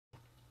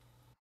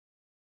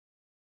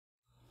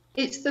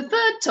It's the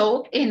third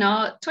talk in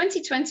our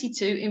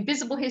 2022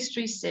 Invisible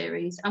History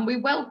series, and we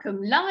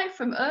welcome live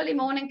from early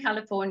morning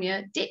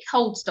California, Dick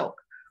Holdstock,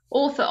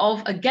 author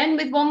of Again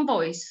with One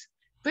Voice,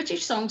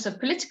 British Songs of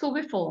Political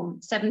Reform,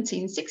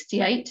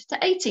 1768 to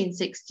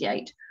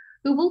 1868,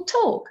 who will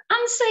talk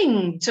and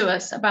sing to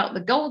us about the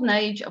golden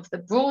age of the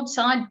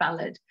broadside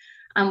ballad.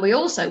 And we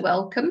also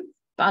welcome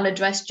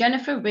balladress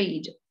Jennifer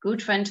Reid,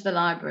 good friend to the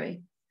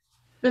library.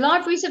 The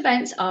library's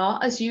events are,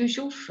 as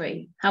usual,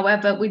 free.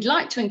 However, we'd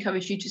like to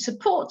encourage you to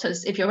support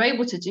us if you're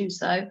able to do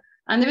so,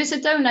 and there is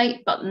a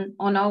donate button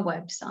on our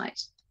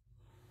website.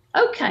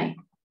 Okay,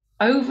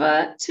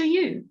 over to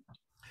you.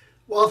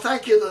 Well,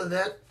 thank you,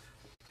 Lynette,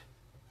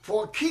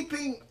 for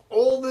keeping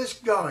all this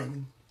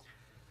going.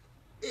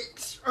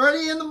 It's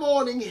early in the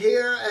morning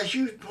here, as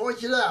you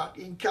pointed out,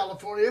 in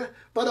California,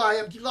 but I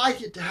am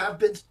delighted to have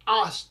been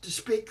asked to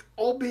speak,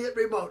 albeit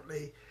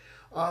remotely,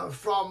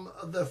 from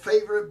the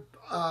favorite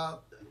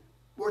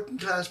working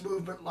class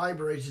movement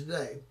library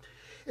today.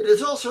 It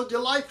is also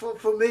delightful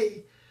for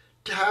me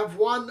to have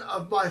one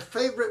of my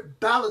favorite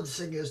ballad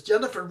singers,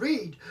 Jennifer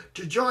Reid,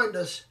 to join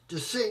us to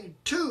sing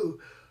two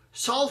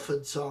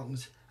Salford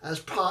songs as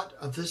part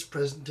of this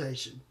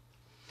presentation.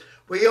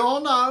 We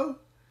all know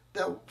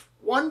that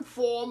one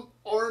form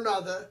or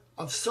another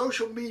of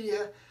social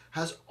media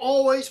has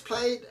always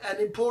played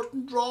an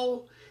important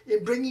role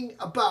in bringing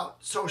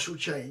about social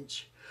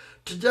change.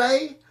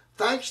 Today,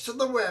 thanks to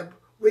the web,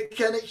 we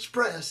can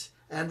express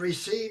and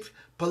receive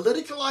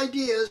political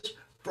ideas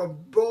from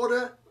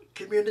broader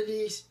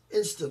communities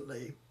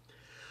instantly.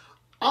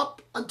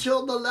 Up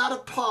until the latter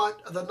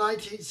part of the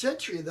 19th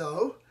century,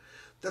 though,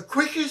 the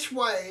quickest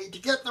way to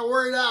get the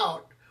word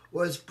out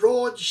was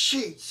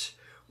broadsheets,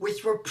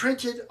 which were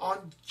printed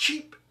on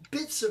cheap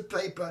bits of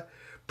paper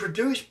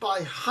produced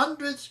by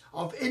hundreds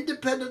of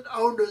independent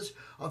owners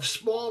of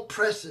small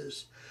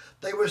presses.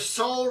 They were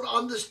sold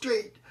on the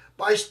street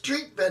by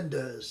street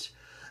vendors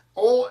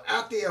or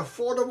at the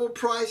affordable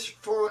price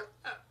for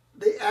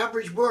the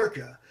average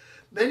worker,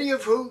 many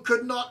of whom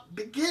could not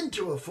begin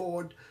to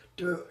afford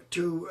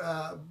to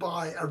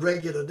buy a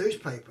regular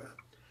newspaper.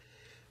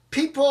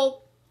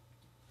 People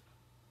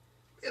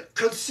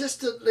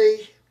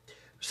consistently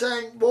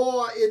sang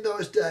more in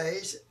those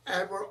days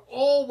and were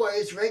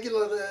always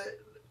regularly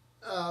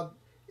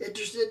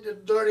interested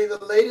in learning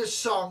the latest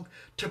song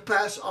to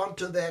pass on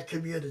to their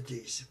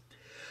communities.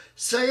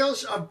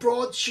 Sales of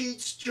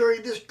broadsheets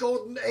during this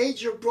golden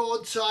age of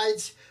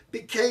broadsides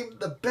became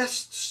the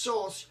best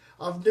source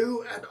of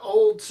new and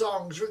old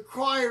songs,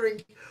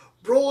 requiring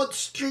broad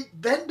street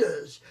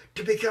vendors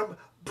to become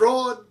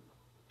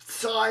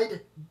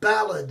broadside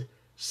ballad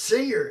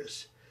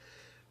singers.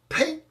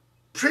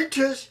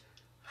 Printers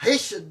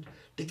hastened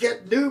to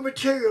get new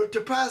material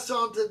to pass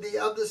on to the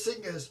other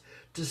singers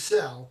to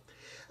sell.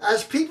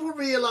 As people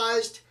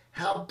realized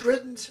how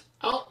Britain's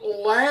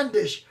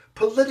outlandish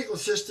political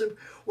system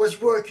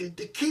was working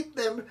to keep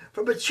them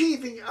from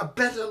achieving a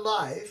better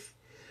life,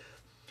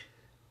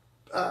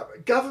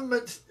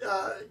 government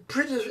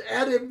printers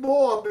added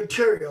more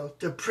material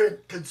to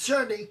print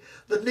concerning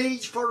the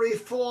needs for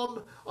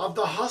reform of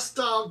the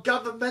hostile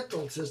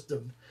governmental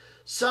system.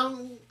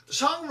 Some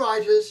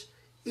songwriters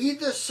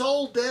either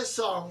sold their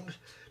songs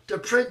to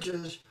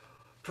printers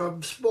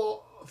for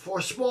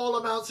small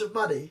amounts of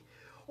money,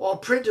 or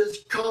printers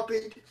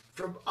copied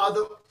from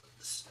others.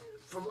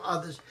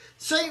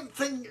 Same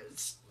thing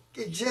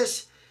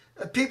exists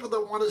of people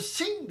that want to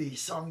sing these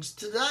songs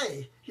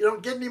today. You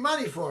don't get any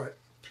money for it.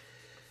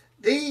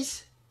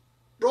 These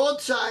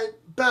broadside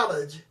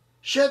ballads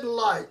shed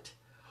light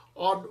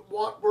on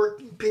what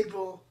working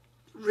people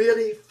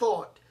really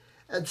thought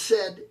and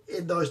said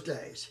in those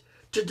days.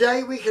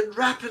 Today we can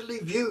rapidly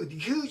view the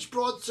huge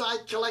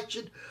broadside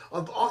collection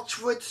of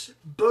Oxford's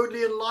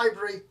Bodleian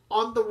Library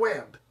on the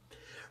web.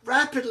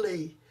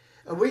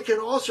 We can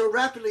also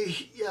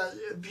rapidly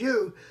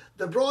view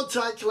the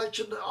broadside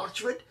collection at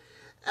Oxford,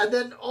 and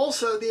then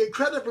also the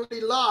incredibly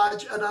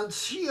large and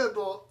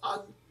unusable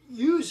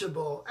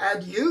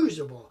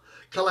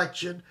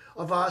collection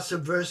of our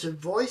subversive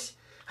voice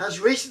has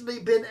recently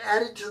been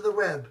added to the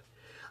web.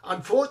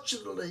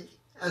 Unfortunately,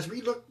 as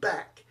we look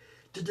back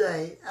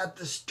today at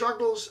the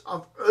struggles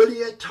of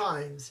earlier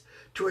times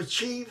to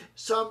achieve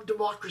some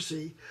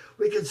democracy,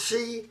 we can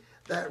see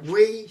that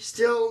we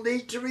still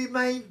need to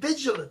remain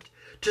vigilant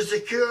to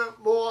secure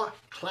more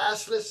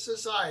classless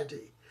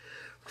society.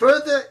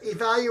 Further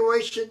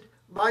evaluation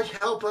might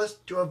help us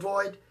to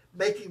avoid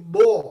making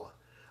more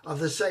of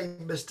the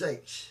same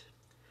mistakes.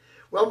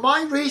 Well,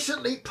 my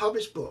recently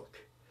published book,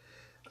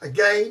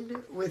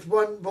 Again with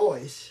One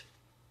Voice,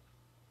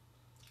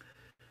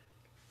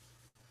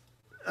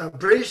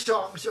 British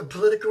Songs of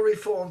Political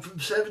Reform from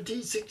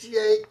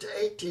 1768 to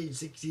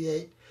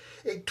 1868,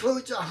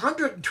 includes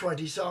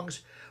 120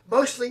 songs,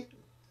 mostly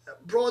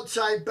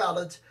broadside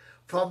ballads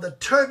from the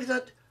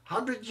turbulent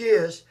 100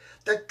 years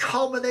that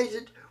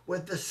culminated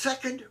with the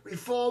Second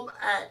Reform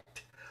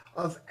Act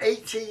of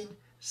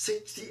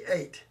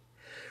 1868.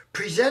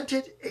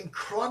 Presented in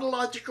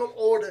chronological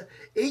order,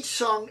 each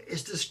song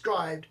is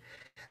described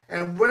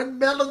And when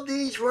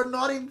melodies were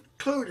not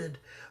included,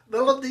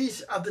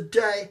 melodies of the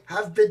day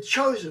have been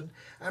chosen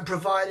and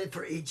provided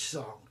for each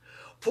song.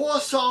 4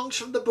 songs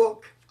from the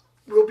book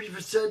will be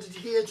presented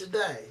here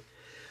today.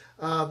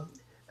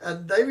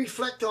 And they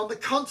reflect on the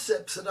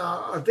concepts that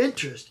are of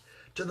interest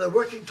to the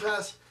working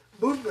class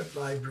movement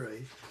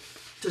library.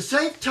 To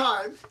save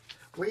time,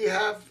 we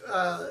have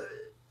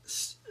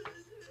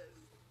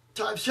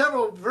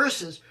several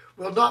verses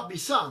will not be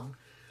sung.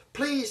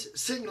 Please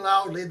sing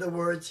loudly the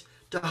words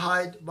to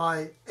hide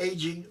my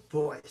aging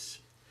voice.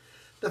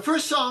 The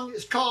first song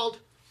is called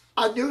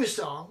A New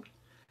Song.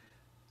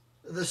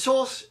 The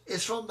source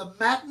is from the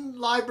Maton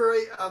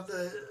Library of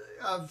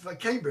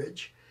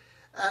Cambridge,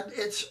 and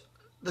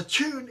the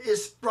tune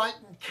is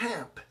Brighton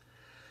Camp.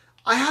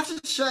 I have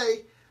to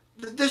say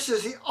that this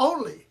is the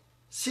only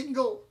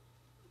single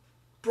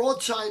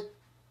broadside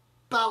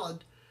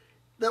ballad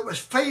that was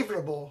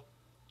favourable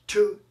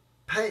to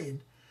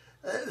Paine.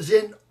 It was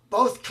in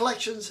both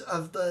collections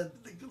of the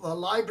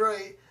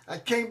library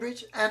at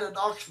Cambridge and at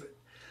Oxford.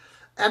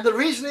 And the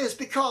reason is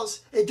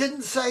because it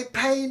didn't say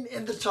Paine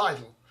in the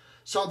title.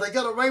 So they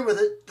got away with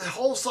it. The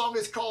whole song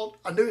is called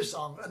A New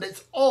Song, and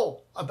it's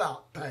all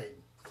about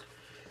Paine.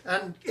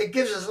 And it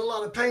gives us a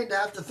lot of pain to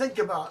have to think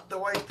about the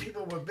way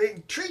people were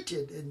being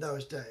treated in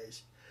those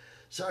days.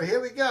 So here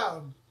we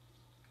go.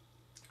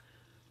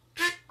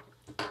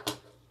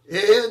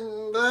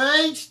 In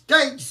these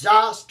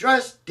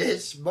disastrous,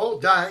 dismal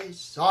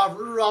days of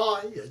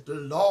riot,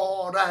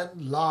 law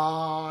and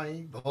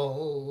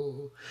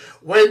libel,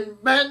 when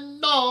men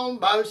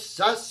almost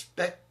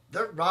suspect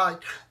the right,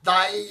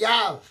 they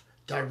have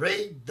to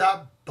read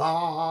the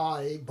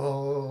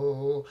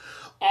Bible.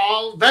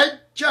 I'll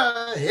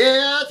venture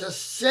here to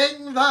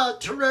sing the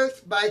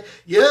truth, may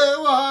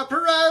you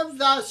approve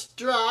the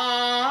strain,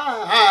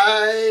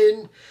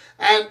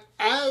 and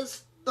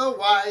as the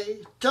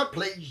way to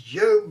please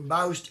you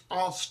most,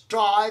 I'll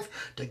strive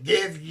to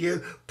give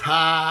you pain.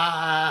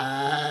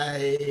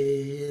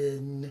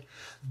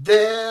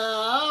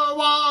 There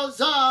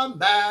was a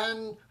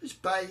man whose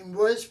pain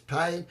was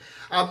pain,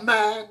 a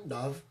man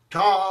of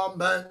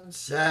common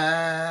sense,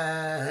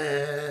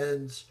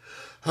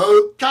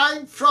 who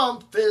came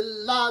from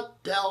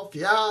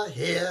Philadelphia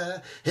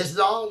here his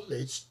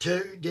knowledge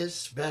to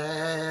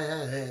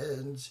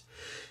dispense.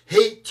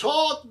 He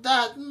taught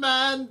that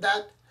man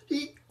that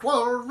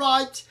equal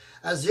rights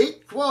as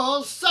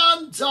equal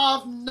sons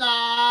of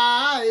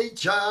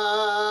nature,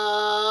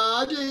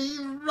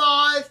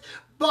 derived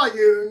by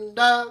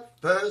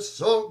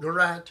universal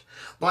grant,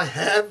 by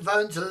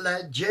heaven's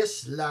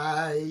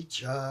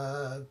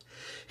legislature.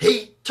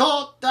 He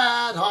taught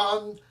that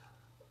on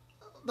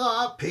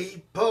the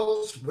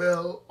people's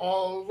will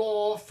all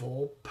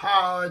lawful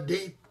power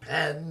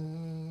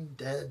depended.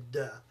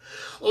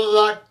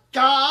 The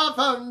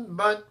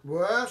government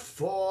were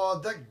for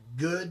the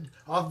good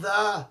of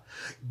the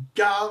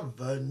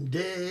governed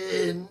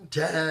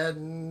intended,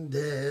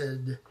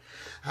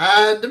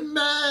 and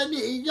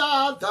many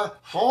other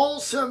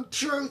wholesome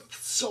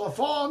truths are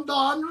formed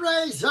on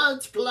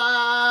raisins plaid.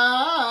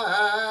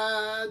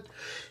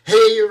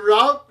 He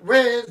wrote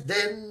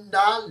within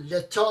a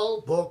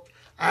little book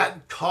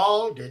and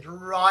called it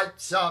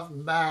Rights of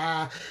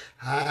Man.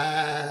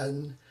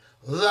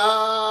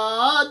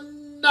 The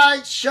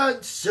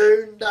nation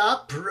soon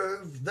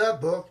approved the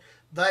book.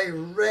 They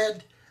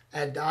read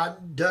and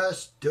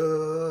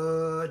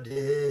understood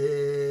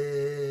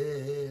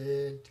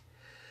it.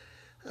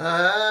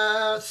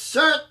 A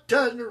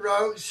certain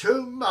rose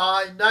whom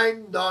I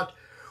name not,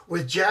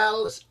 with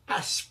jealous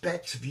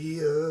aspects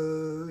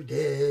viewed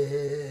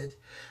it,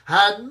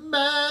 had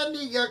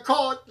many a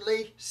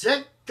courtly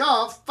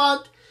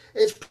sycophant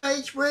its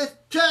page with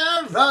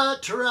terror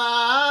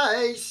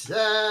traces,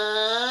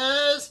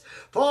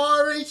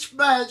 for each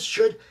man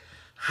should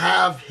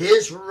have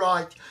his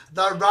right,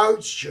 the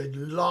roads should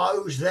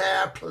lose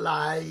their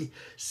places.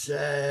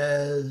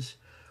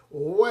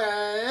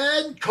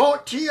 When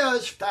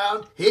courtiers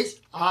found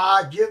his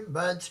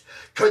arguments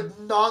could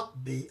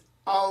not be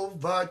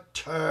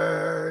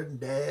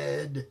overturned,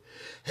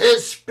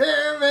 his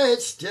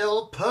spirit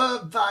still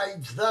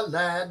pervades the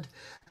land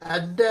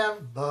and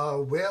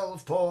never will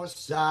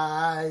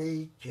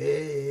forsake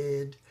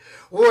it.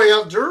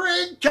 We'll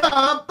drink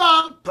a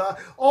bumper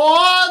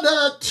on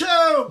the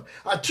tomb,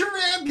 a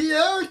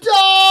tribute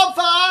of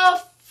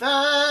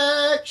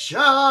affection,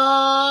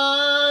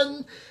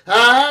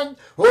 and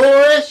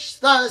wish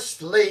the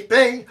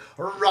sleeping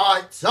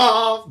rights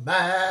of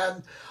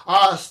man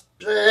a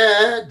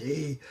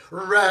steady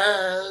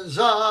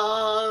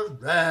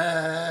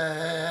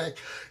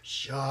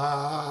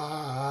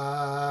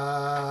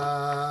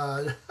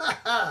resurrection.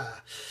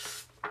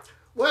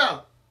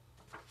 Well,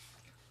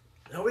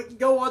 now we can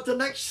go on to the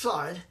next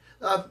slide.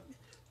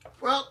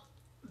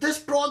 This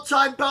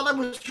broadside ballad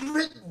was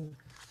written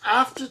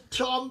after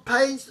Tom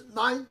Paine's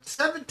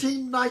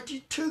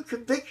 1792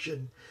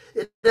 conviction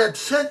in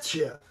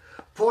absentia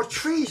for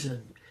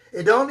treason.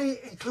 It only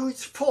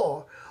includes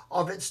 4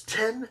 of its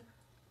 10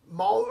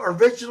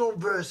 original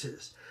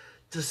verses.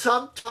 To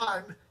some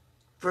time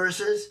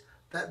verses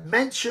that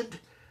mentioned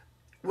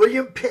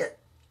William Pitt,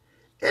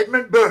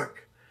 Edmund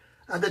Burke,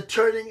 and the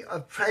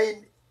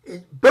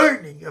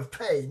burning of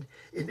pain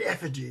in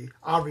effigy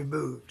are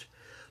removed.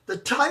 The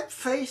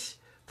typeface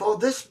for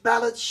this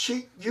ballad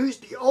sheet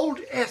used the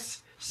old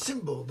S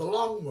symbol, the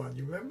long one,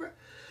 you remember?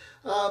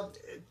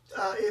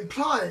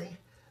 Implying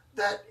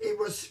that it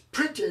was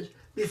printed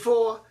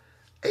before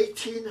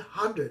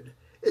 1800.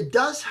 It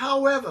does,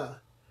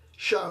 however,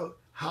 show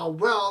how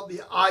well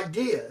the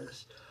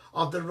ideas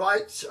of the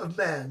rights of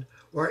man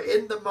were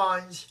in the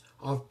minds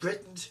of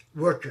Britain's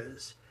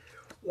workers.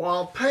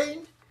 While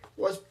Paine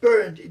was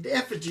burned in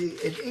effigy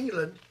in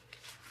England,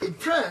 in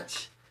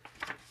France,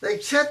 they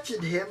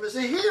accepted him as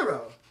a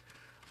hero.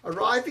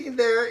 Arriving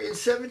there in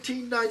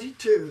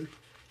 1792,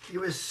 he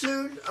was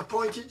soon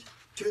appointed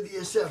to the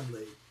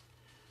Assembly.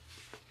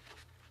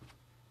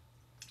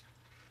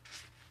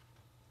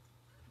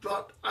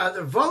 But at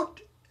a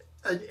vote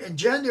in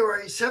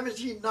January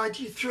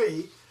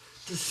 1793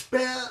 to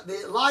spare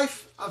the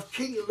life of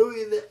King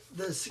Louis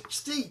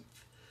XVI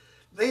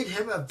made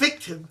him a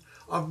victim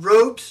of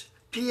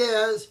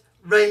Robespierre's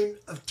reign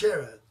of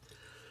terror.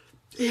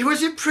 He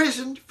was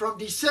imprisoned from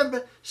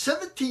December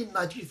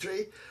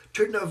 1793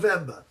 to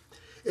November.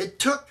 It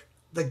took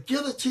the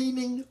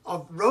guillotining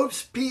of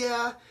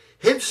Robespierre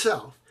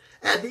himself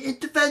and the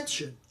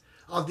intervention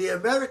of the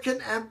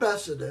American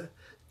ambassador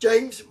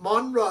James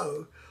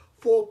Monroe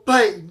for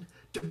Paine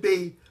to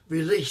be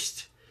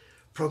released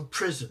from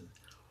prison.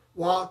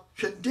 While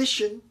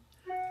confined,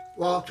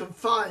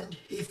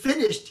 he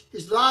finished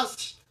his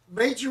last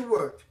major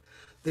work,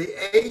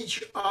 The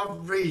Age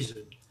of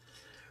Reason,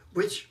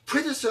 which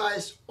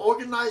criticized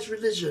organized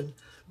religion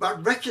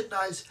but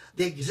recognized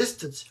the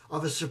existence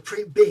of a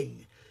supreme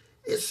being.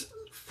 Its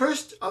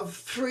first of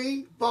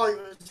 3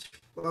 volumes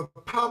were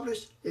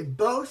published in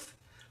both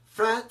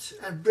France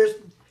and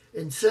Britain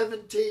in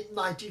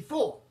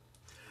 1794.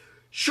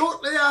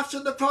 Shortly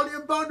after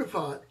Napoleon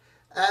Bonaparte,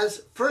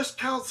 as First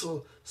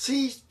Consul,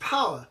 seized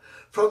power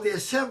from the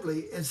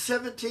Assembly in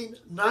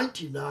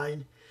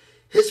 1799,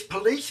 his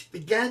police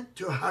began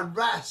to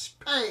harass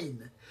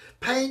Paine.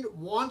 Paine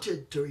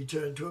wanted to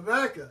return to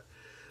America,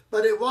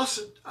 but it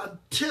wasn't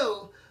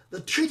until the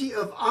Treaty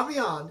of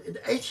Amiens in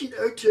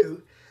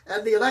 1802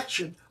 and the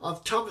election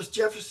of Thomas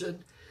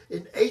Jefferson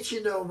in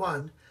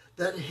 1801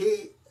 that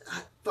he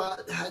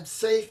was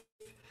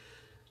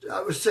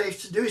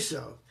safe to do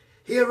so.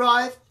 He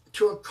arrived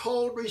to a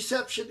cold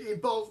reception in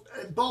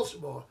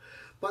Baltimore,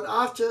 but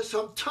after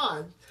some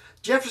time,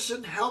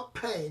 Jefferson helped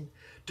Paine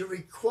to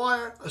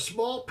require a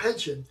small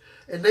pension,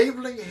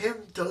 enabling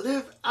him to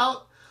live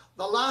out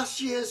the last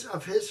years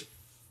of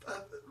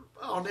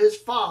on his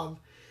farm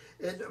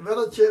in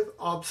relative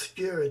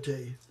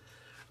obscurity.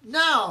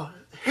 Now,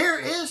 here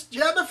is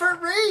Jennifer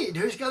Reid,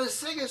 who's going to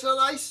sing us a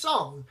nice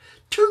song.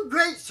 2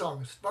 great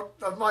songs,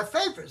 of my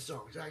favourite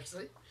songs,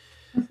 actually.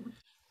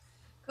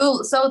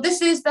 Cool. So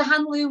this is the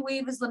Hand Loom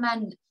Weaver's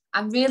Lament.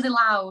 I'm really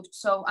loud,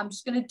 so I'm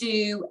just going to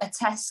do a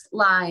test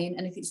line,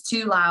 and if it's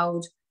too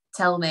loud,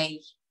 tell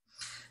me.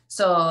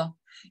 So,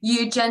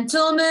 you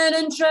gentlemen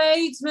and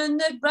tradesmen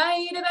that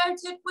write about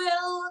it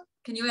will...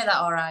 Can you hear that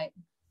all right?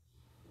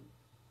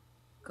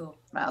 Cool.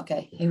 Right,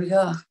 okay, here we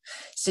go.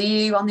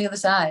 See you on the other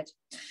side.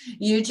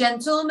 You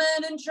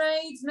gentlemen and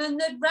tradesmen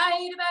that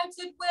write about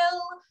it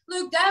will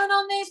look down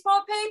on these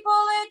poor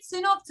people, it's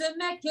enough to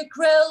make you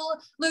krill.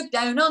 Look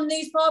down on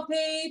these poor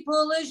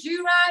people as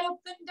you ride up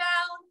and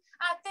down.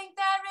 I think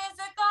there is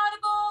a God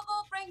above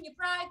will bring your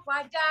pride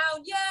quite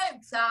down. You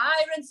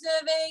tyrants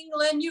of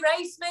England, your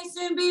race may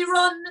soon be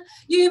run.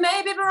 You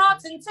may be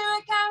brought into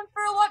account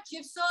for what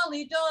you've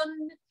sorely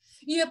done.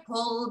 You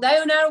pull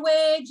down our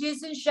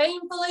wages and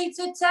shamefully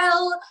to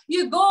tell,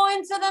 you go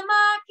into the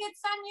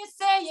markets and you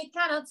say you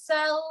cannot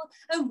sell.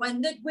 And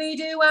when that we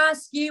do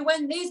ask you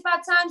when these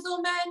bad times will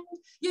mend,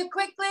 you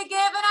quickly give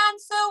an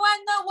answer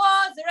when the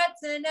wars are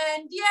at an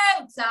end. You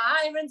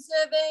tyrants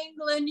of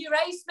England, your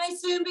race may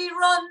soon be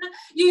run.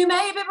 You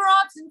may be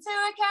brought into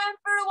account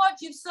for what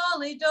you've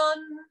sorely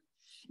done.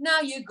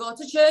 Now you go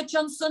to church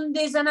on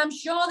Sundays and I'm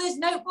sure there's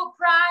no but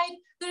pride.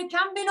 There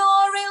can be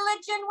no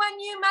religion when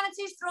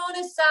humanity's thrown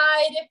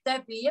aside. If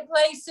there be a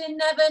place in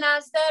heaven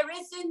as there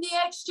is in the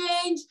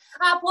exchange,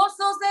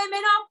 apostles they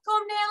may not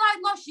come near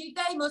like lost sheep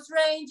they must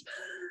range.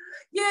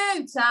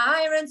 You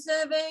tyrants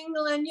of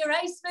England, your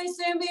race may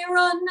soon be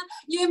run.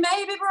 You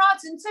may be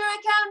brought into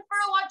account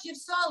for what you've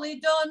sorely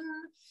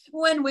done.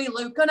 When we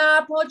look on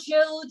our poor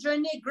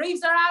children, it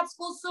grieves our hearts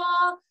full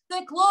sore.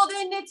 Their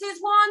clothing it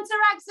is worn to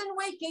rags and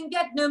we can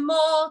get no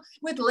more.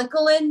 With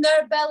little in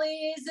their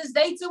bellies as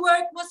they to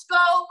work must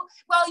go,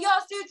 while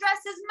yours do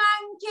dress as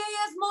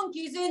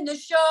monkeys in the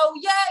show.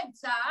 You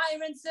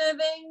tyrants of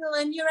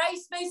England, your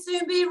race may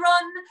soon be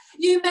run.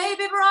 You may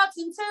be brought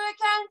into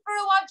account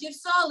for what you've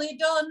sorely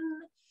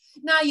done.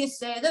 Now you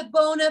say that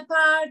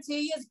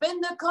Bonaparte has been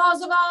the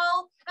cause of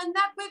all, and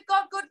that we've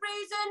got good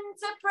reason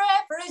to pray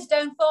for his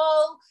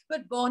downfall.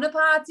 But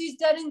Bonaparte is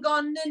dead and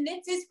gone, and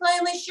it is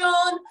plainly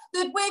shown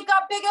that we've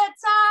got bigger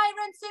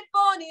tyrants and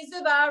phonies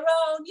of our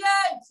own.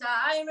 Yeah,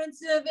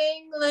 tyrants of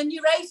England,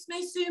 your race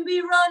may soon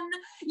be run.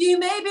 You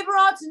may be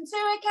brought into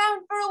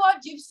account for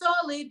what you've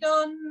sorely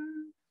done.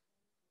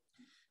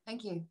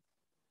 Thank you.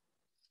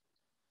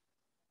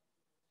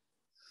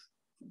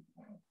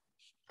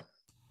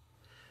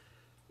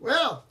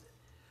 Well,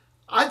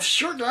 I'm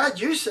sure glad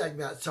you sang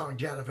that song,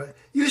 Jennifer.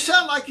 You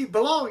sound like you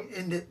belong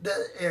in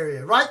that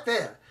area, right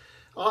there.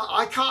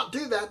 I can't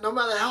do that no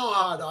matter how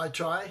hard I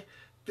try,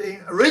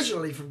 being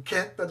originally from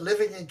Kent, but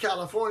living in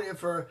California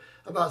for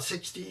about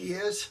 60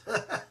 years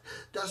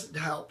doesn't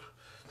help.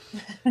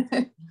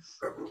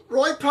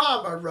 Roy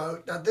Palmer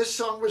wrote that this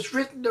song was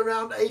written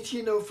around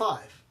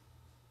 1805,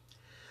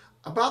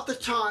 about the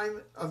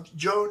time of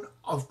Joan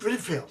of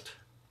Grenfell.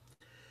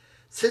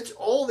 Since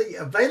all the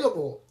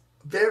available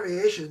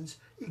variations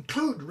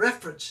include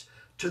reference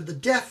to the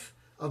death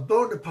of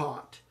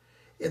Bonaparte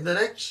in the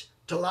next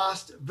to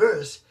last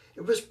verse,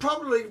 it was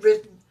probably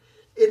written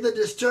in the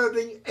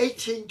disturbing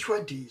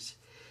 1820s.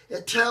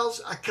 It tells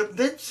a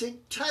convincing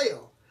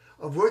tale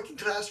of working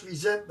class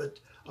resentment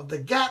of the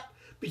gap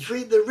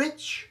between the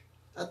rich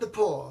and the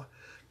poor,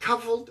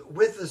 coupled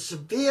with the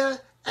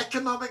severe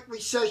economic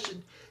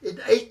recession in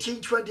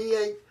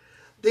 1828.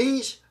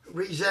 These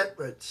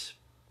resentments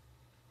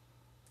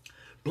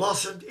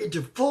blossomed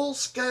into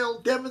full-scale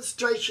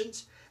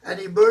demonstrations and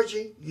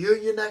emerging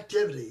union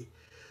activity.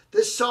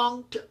 This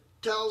song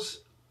tells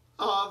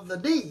of the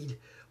need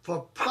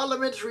for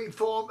parliamentary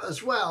reform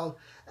as well,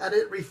 and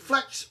it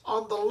reflects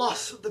on the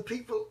loss of the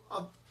people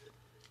of...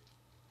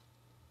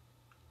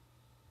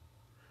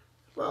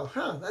 Well,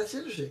 that's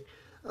interesting.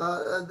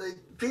 The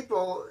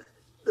people,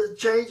 the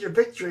change of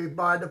victory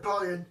by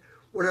Napoleon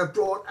would have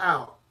brought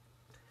out.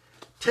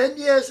 10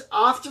 years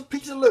after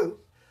Peterloo,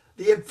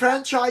 the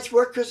enfranchised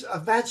workers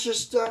of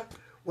Manchester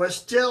were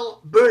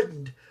still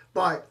burdened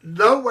by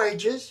low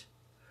wages,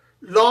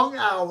 long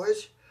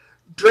hours,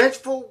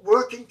 dreadful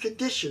working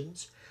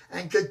conditions,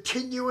 and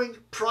continuing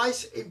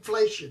price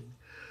inflation.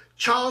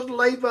 Child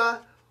labour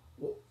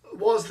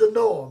was the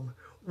norm.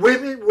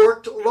 Women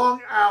worked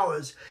long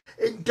hours.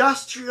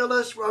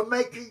 Industrialists were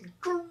making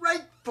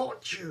great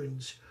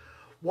fortunes,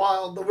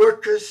 while the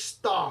workers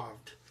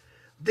starved.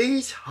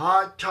 These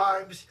hard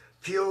times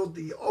fueled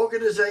the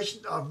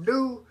organization of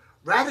new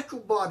radical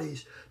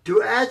bodies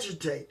to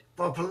agitate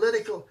for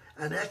political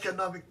and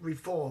economic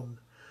reform.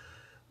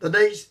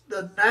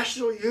 The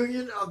National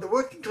Union of the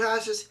Working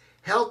Classes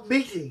held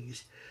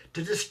meetings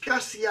to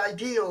discuss the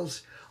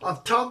ideals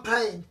of Tom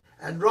Paine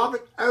and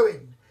Robert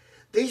Owen.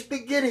 These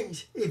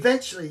beginnings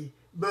eventually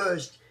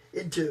merged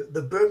into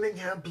the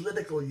Birmingham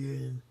Political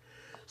Union.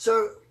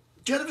 So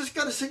Jennifer's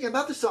going to sing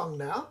another song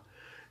now,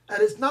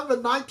 and it's number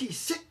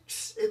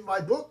 96 in my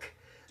book,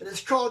 and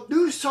it's called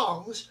New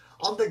Songs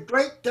on the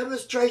Great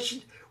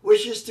Demonstration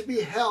which is to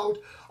be held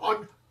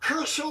on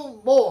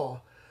Kersal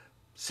Moor,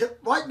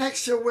 right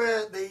next to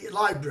where the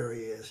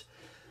library is,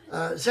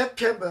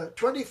 September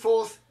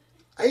 24th,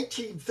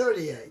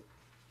 1838.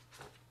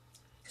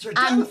 So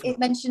and it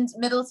mentions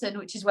Middleton,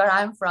 which is where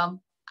I'm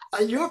from.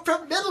 And you're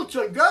from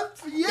Middleton, good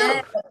for you.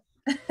 Yeah.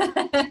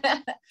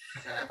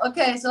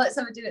 Okay, so let's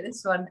have a do at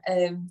this one.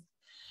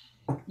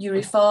 You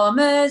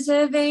reformers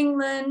of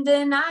England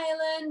and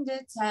Ireland,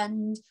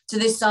 attend to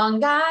this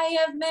song I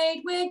have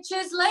made, which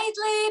has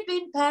lately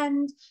been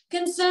penned,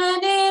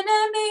 concerning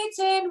a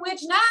meeting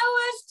which now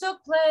has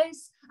took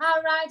place,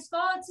 our rights for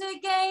to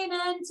gain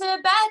and to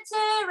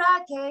better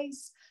our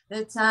case.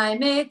 The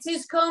time it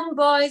is come,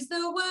 boys,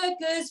 the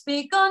workers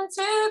begun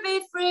to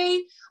be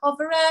free, or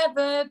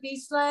forever be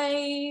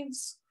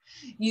slaves.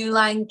 You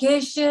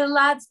Lancashire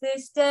lads,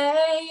 this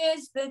day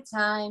is the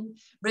time.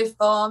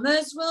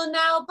 Reformers will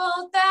now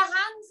both their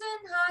hands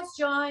and hearts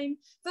join.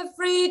 For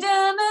freedom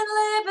and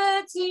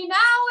liberty now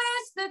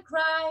is the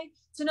cry,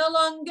 to no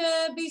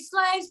longer be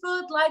slaves,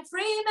 but like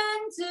free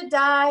men to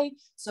die.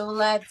 So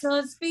let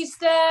us be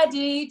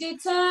steady,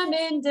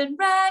 determined and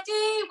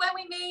ready when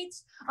we meet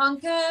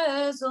on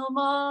Kersal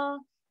Moor.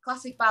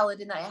 Classic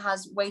ballad in that it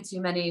has way too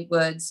many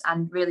words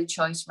and really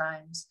choice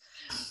rhymes.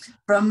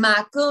 From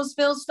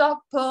Macclesfield,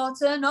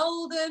 Stockport and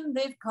Oldham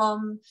they've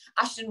come,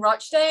 Ashton,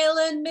 Rochdale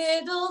and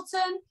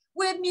Middleton,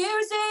 with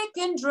music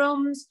and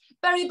drums,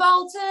 Bury,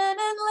 Bolton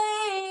and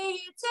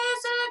Lee,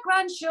 'tis a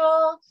grand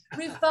show.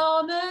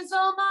 Reformers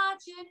all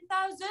marching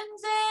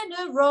thousands in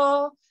a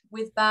row,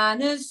 with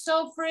banners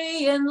so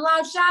free and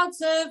loud shouts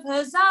of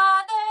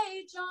huzzah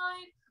they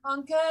join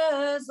on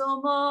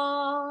Kersal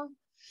Moor.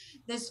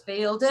 There's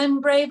Field and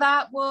Brave,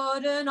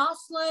 Atwood and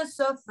Ostler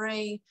so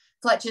free,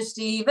 Fletcher,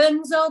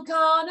 Stevens,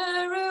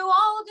 O'Connor, who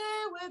all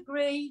do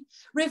agree.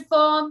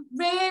 Reform,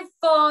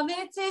 reform,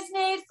 it is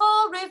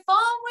needful,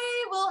 reform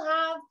we will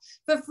have,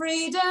 For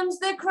freedom's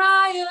the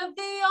cry of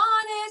the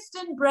honest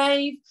and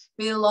brave.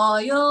 Be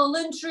loyal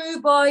and true,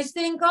 boys,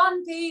 think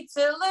on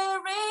Peterloo.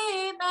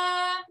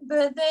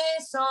 Remember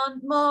this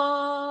and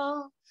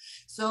more.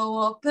 So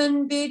up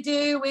and be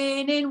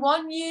doing, in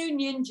one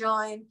union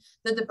join,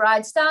 that the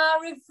bright star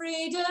of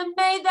freedom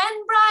may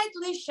then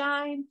brightly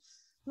shine.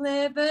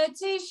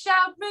 Liberty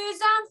shout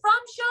resound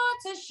from shore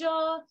to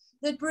shore,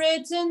 that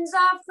Britons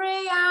are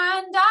free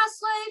and our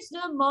slaves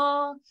no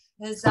more.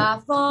 As our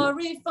for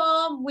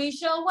reform we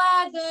shall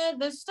weather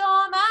the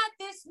storm at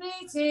this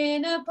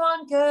meeting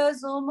upon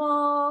Kersal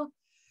Moor.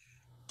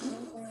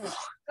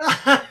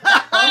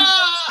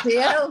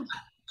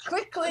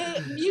 Quickly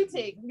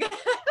muting.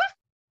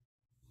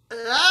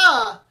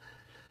 Yeah.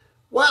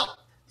 Well,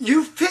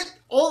 you fit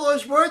all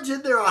those words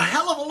in there a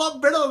hell of a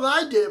lot better than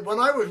I did when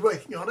I was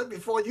working on it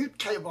before you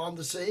came on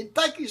the scene.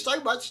 Thank you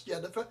so much,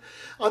 Jennifer.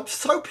 I'm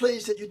so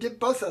pleased that you did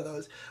both of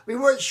those. We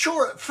weren't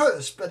sure at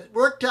first, but it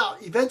worked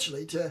out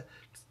eventually to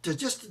do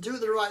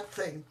the right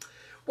thing.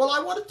 Well, I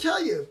want to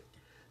tell you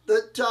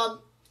that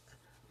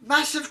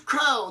massive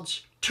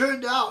crowds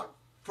turned out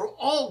for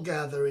all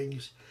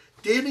gatherings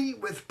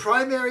dealing with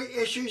primary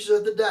issues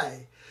of the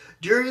day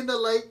during the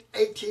late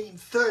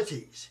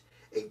 1830s,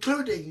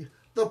 including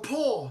the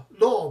Poor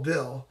Law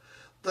Bill,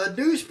 the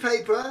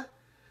newspaper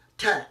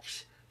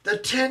tax, the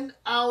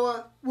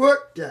 10-hour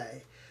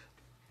workday,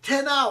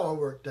 10-hour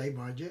workday,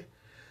 mind you,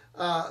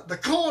 the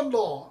Corn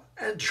Law,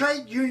 and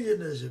trade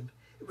unionism.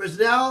 It was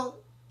now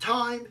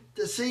time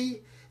to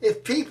see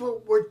if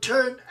people would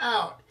turn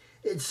out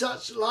in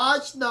such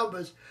large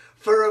numbers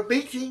for a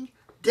meeting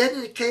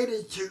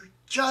dedicated to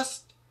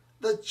just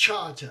the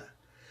Charter.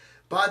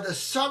 By the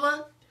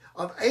summer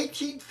of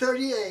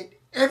 1838,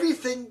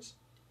 everything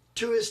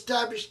to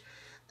establish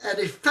an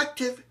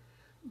effective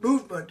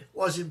movement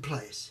was in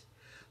place.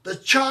 The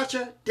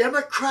Charter,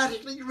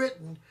 democratically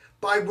written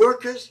by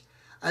workers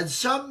and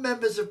some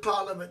members of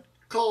Parliament,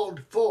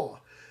 called for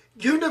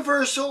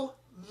universal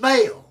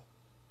male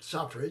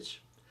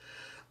suffrage,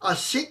 a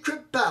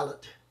secret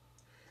ballot,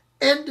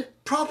 end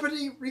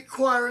property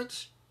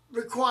requirements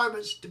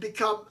to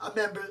become a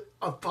member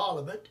of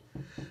Parliament,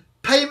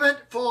 payment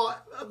for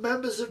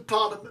members of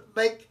Parliament,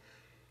 make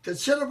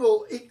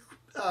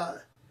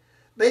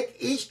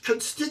each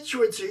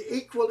constituency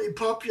equal in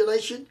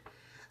population,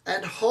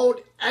 and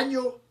hold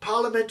annual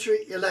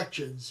parliamentary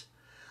elections.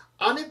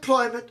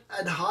 Unemployment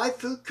and high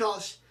food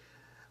costs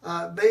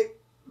made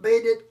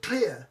it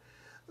clear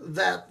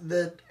that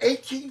the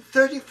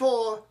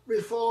 1834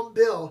 Reform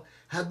Bill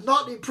had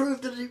not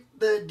improved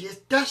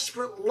the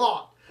desperate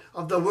lot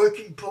of the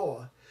working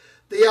poor.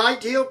 The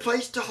ideal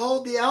place to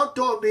hold the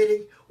outdoor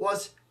meeting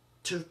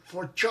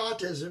for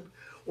Chartism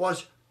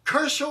was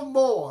Kersal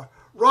Moor,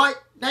 right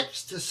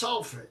next to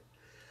Salford.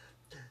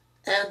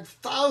 And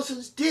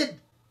thousands did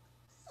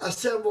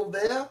assemble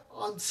there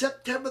on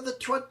September the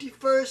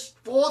 4th,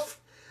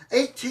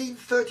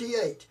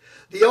 1838.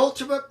 The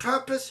ultimate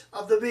purpose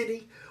of the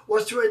meeting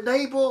was to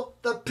enable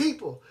the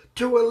people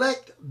to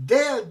elect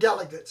their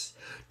delegates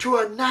to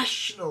a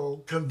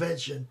national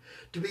convention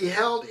to be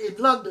held in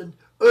London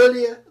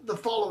earlier the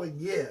following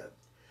year.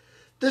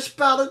 This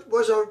ballot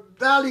was a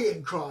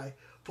rallying cry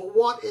for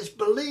what is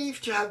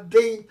believed to have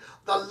been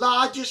the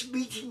largest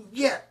meeting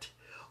yet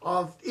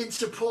in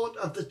support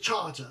of the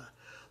Charter.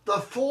 The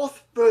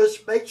fourth verse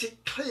makes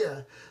it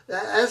clear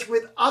that, as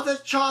with other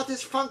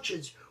Chartist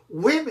functions,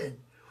 women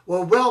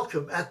were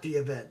welcome at the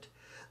event.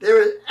 There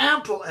is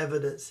ample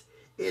evidence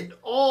in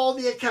all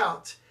the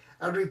accounts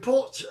and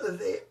reports of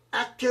the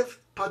active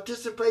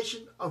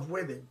participation of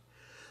women.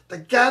 The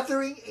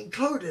gathering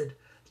included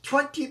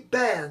 20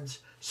 bands,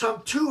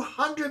 some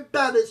 200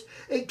 ballads,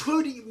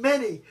 including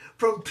many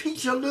from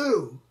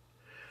Peterloo,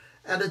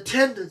 and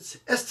attendance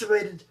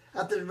estimated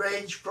at the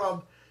range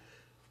from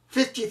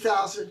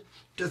 50,000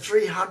 to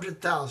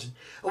 300,000.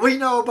 And we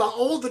know about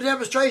all the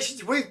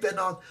demonstrations we've been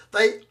on,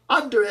 they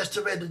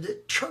underestimated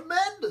it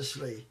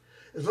tremendously.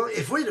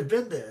 If we'd have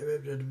been there,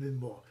 it would have been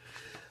more.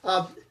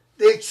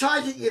 The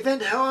exciting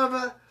event,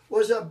 however,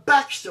 was a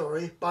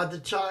backstory by the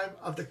time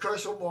of the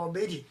Kersal Moor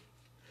meeting.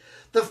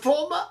 The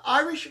former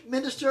Irish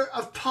Minister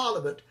of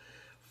Parliament,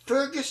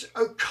 Fergus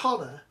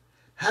O'Connor,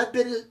 had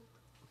been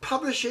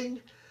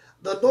publishing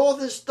the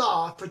Northern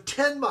Star for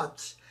 10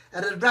 months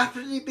and had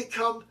rapidly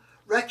become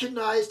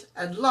recognised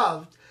and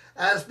loved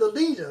as the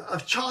leader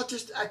of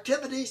Chartist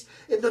activities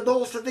in the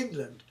north of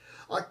England.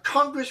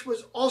 Congress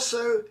was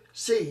also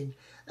seen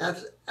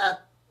as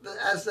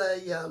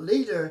the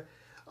leader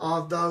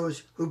of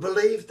those who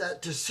believed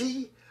that to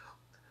see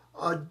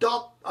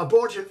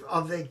abortive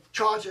of the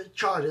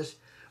Chartists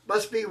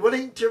must be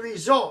willing to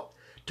resort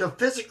to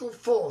physical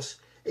force.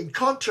 In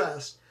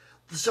contrast,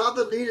 the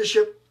Southern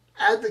leadership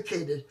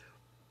advocated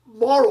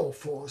moral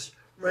force,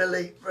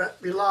 really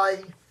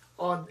relying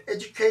on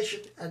education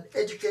and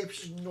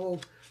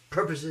educational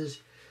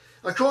purposes.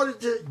 According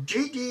to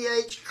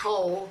G.D.H.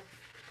 Cole,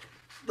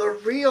 the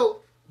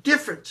real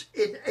difference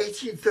in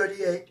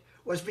 1838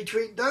 was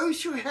between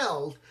those who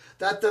held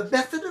that the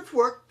method of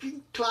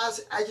working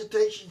class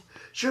agitation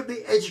should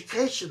be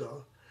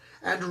educational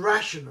and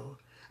rational,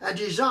 and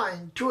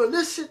designed to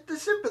elicit the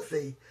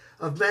sympathy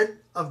of men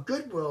of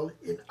goodwill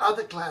in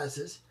other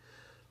classes,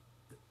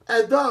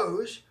 and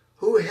those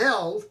who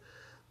held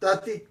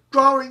that the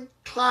governing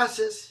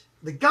classes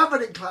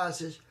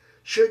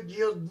should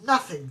yield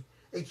nothing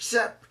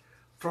except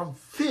from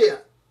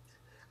fear,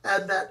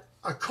 and that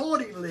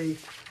accordingly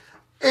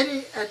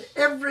any and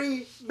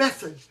every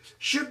method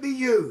should be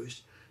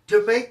used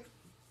to make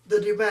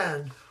the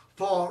demand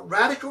for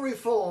radical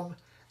reform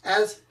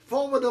as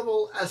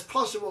formidable as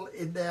possible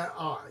in their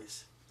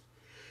eyes.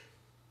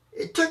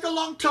 It took a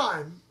long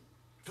time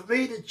for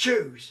me to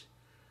choose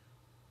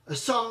a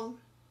song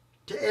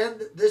to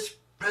end this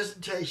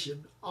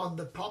presentation on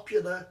the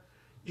popular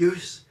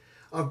use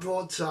of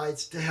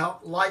broadsides to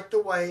help light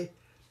the way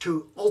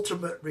to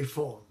ultimate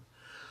reform.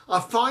 A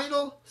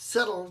finally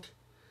settled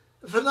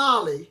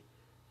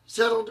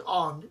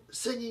on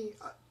singing.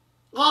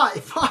 I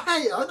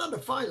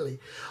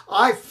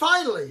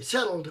finally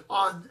settled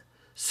on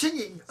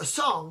singing a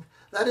song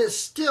that is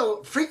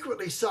still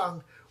frequently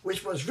sung,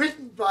 which was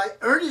written by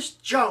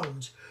Ernest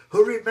Jones,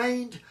 who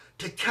remained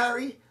to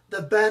carry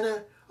the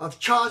banner of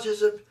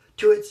Chartism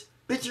to its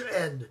bitter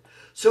end.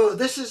 So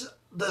this is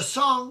the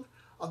song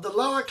of the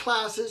lower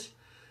classes.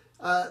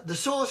 The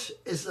source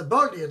is the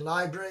Bodleian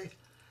Library,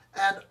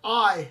 and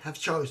I have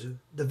chosen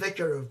The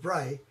Vicar of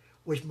Bray,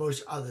 which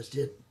most others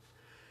didn't.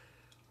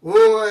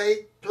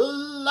 We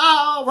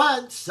plough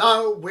and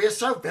sow, we're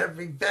so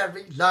very,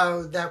 very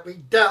low that we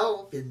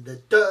delve in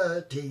the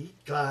dirty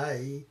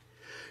clay,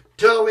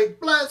 till we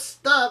bless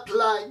the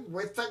plain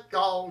with the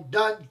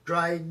golden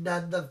grain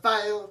and the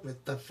vale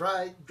with the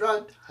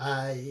fragrant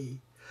hay.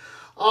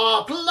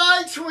 Our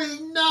place we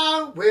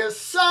know, we're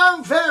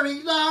so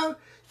very low,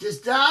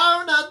 just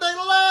down at the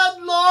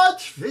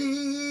landlord's feet.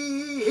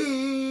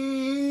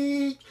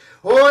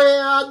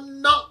 We're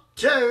not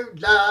too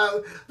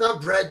low the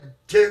bread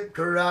to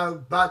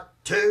grow, but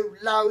too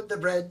low the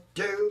bread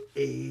to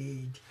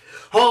eat.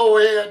 Oh,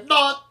 we're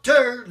not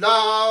too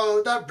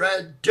low the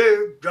bread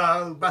to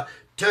grow, but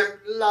too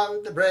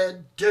low the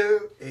bread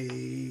to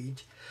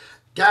eat.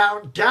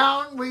 Down,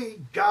 down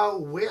we go,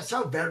 we're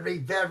so very,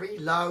 very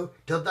low,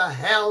 to the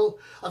hell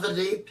of the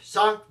deep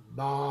sunk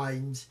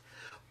mines.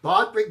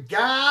 But we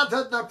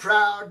gather the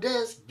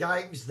proudest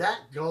games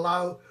that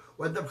glow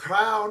when the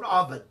crown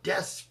of a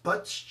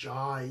despot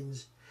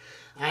shines.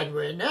 And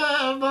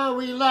whenever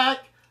we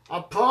lack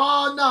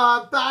upon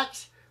our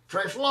backs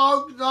fresh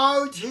long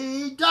loads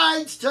he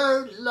deigns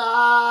to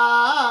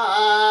lie,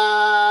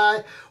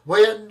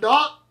 we're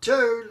not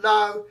too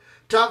low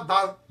to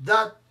vote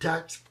the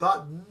tax,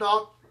 but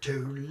not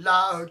too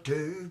low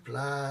to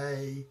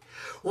play.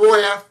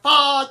 We're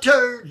far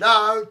too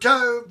low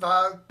to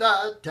vote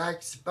the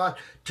tax, but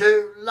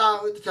too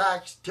low the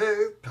tax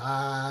to pay.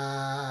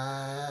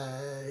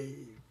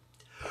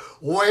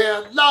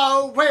 We're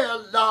low,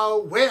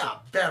 we're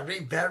very,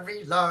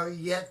 very low,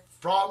 yet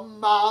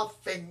from our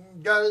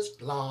fingers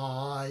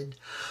glide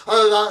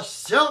the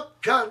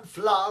silken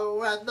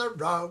flow and the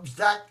robes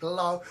that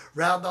glow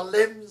round the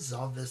limbs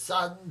of the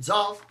sons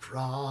of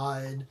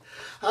pride.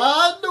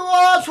 And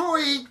what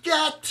we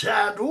get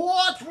and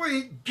what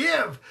we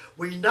give,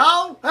 we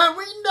know and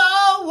we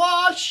know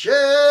our share.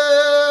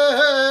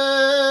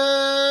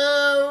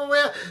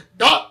 We're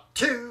not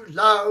too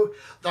low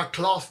the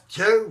cloth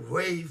to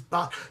weave,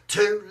 but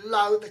too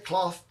low the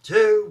cloth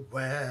to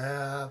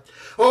wear.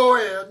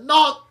 We're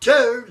not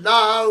too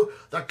low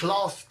the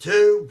cloth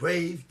to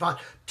weave, but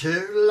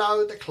too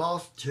low the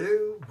cloth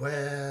to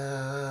wear.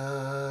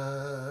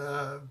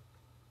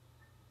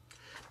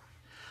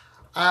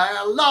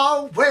 We're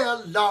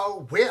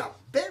low, we're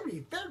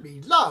very,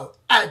 very low,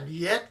 and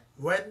yet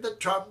when the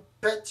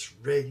trumpets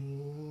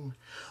ring,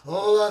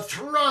 the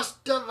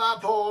thrust of a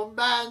poor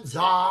man's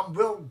arm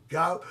will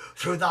go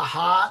through the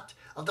heart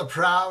of the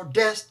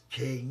proudest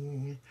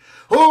king.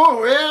 Oh,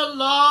 we're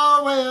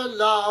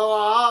low,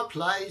 our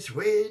place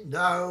we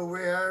know,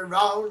 we're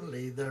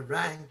only the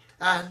rank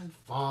and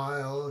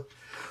file.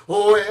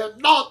 We're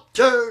not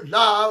too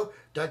low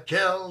to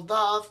kill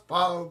the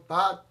foe,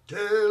 but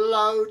too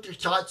low to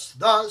touch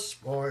the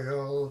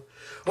spoil.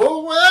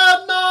 Oh,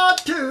 we're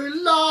not too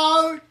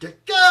low to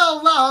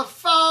kill the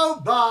foe,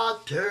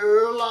 but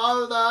too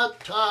low to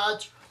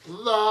touch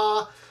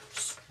the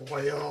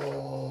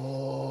spoil.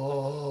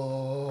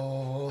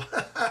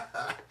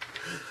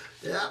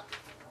 Yeah.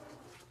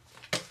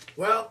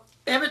 Well,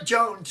 Emmett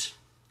Jones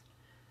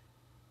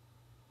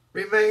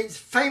remains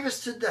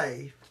famous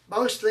today,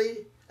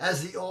 mostly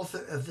as the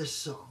author of this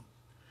song.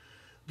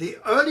 The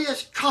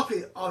earliest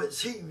copy of it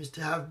seems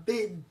to have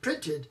been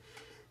printed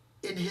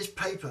in his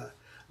paper,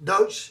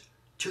 Notes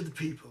to the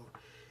People.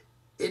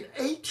 In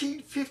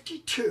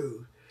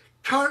 1852,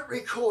 current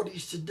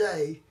recordings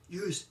today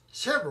use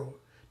several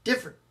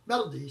different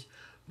melodies,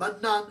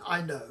 but none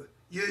I know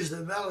use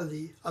the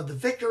melody of the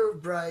Vicar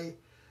of Bray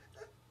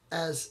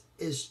as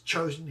is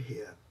chosen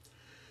here.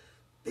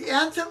 The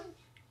anthem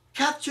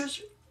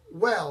captures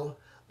well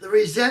the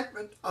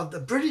resentment of the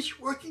British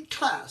working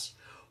class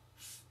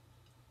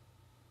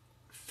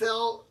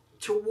fell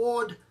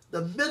toward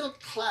the middle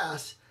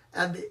class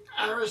and the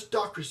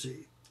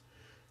aristocracy.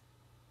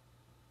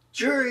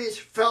 Juries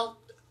felt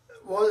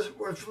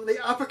were from the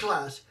upper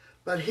class,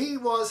 but he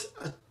was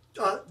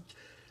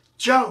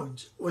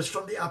Jones was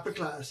from the upper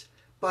class,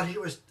 but he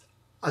was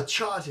a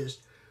Chartist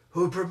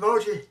who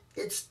promoted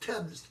its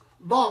tenets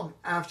long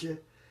after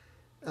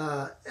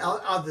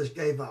others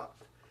gave up.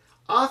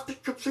 After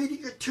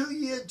completing a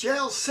 2-year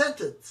jail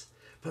sentence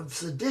from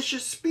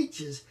seditious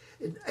speeches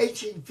in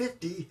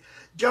 1850,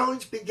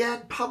 Jones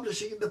began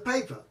publishing in the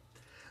paper,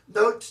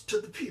 Notes to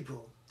the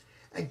People,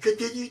 and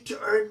continued to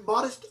earn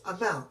modest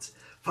amounts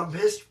from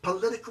his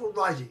political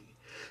writing.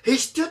 He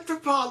stood for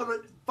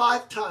Parliament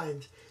 5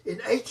 times in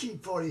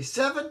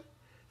 1847,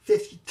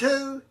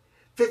 52,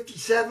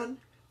 57,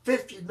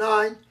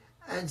 59,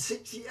 and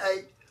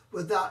 68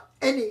 without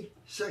any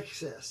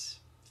success.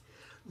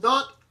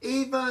 Not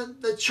even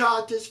the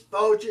Chartists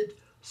voted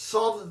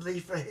solidly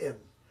for him.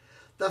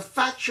 The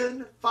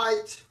faction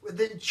fights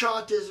within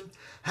Chartism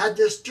had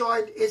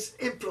destroyed its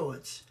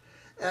influence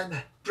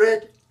and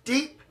bred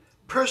deep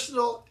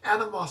personal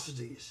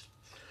animosities.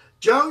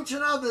 Jones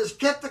and others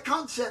kept the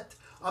concept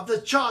of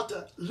the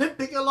Charter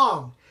limping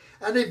along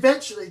and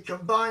eventually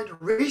combined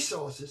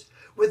resources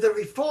with the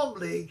Reform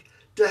League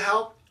to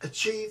help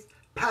achieve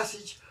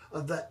passage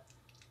of the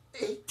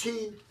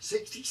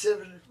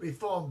 1867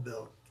 Reform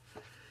Bill.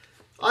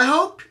 I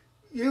hope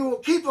you will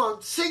keep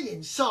on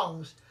singing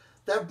songs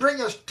that bring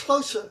us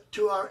closer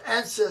to our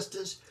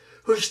ancestors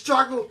who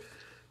struggled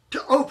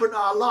to open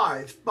our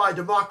lives by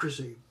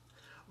democracy.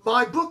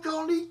 My book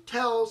only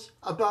tells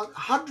about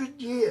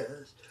 100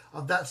 years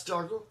of that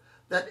struggle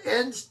that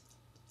ends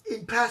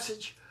in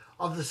passage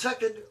of the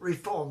second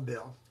Reform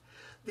Bill.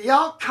 The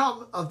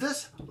outcome of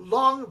this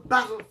long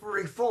battle for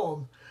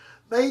reform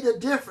made a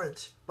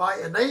difference by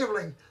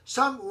enabling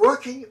some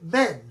working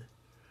men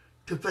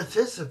to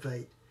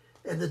participate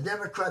in the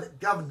democratic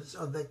governance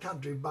of their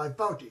country by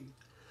voting.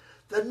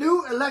 The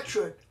new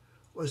electorate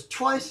was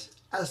twice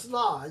as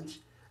large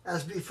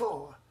as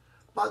before,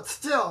 but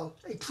still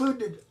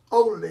included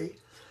only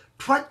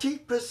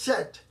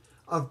 20%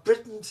 of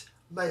Britain's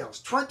males,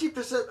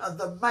 20% of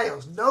the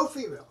males, no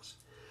females,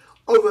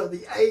 over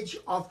the age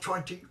of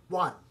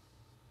 21.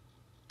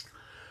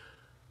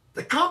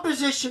 The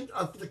composition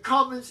of the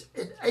Commons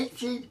in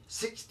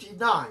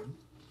 1869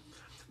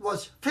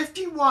 was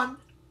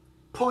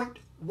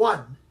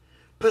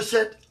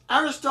 51.1%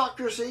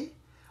 aristocracy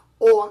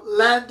or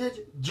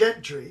landed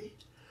gentry,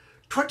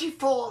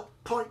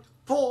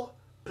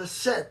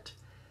 24.4%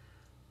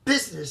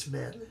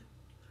 businessmen,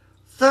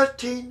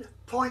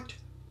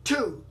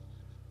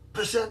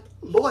 13.2%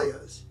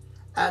 lawyers,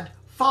 and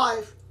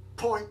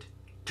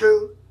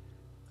 5.2%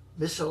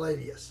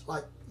 miscellaneous,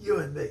 like you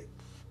and me.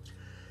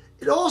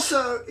 It's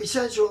also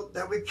essential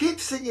that we keep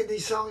singing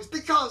these songs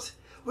because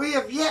we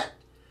have yet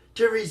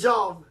to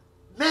resolve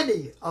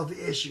many of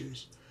the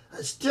issues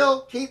that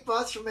still keep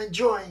us from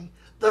enjoying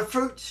the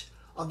fruits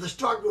of the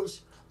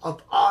struggles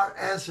of our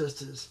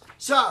ancestors.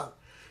 So,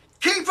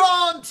 keep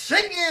on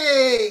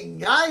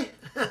singing, eh?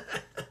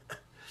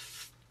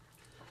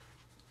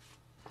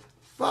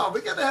 Well,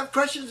 we're going to have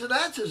questions and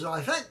answers,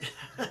 I think.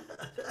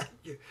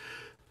 Thank you.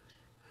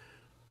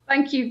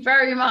 Thank you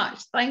very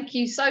much. Thank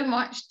you so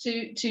much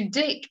to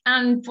Dick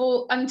and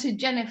to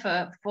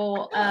Jennifer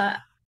for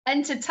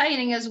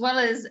entertaining as well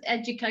as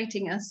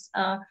educating us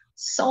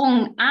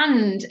song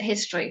and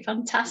history.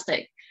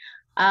 Fantastic.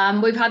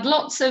 We've had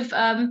lots of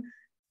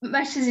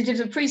messages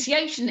of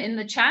appreciation in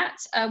the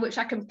chat, which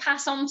I can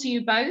pass on to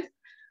you both.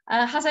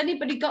 Has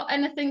anybody got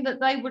anything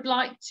that they would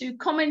like to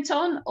comment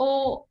on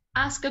or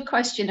ask a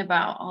question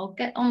about? I'll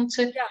get on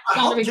to... Yeah, I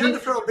hope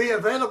Jennifer will be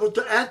available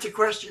to answer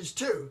questions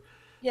too.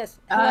 Yes.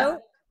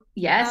 Hello.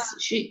 Yes,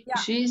 she's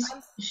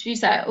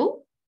there.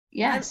 Oh,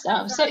 yes.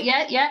 So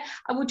yeah.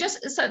 I will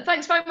just. So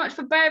thanks very much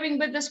for bearing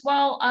with us.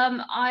 While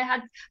I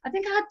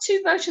think I had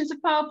 2 versions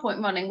of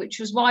PowerPoint running, which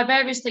was why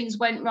various things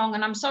went wrong.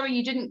 And I'm sorry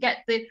you didn't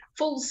get the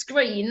full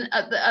screen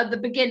at the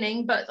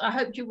beginning, but I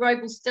hope you were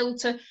able still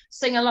to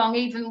sing along,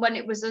 even when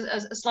it was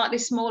a slightly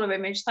smaller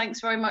image. Thanks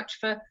very much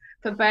for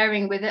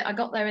bearing with it. I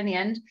got there in the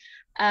end.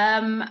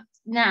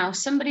 Now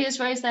somebody has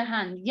raised their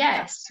hand.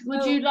 Yes. Yeah.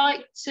 Would you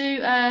like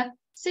to?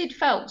 Sid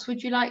Phelps,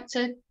 would you like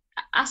to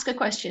ask a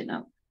question?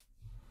 Oh.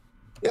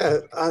 Yeah,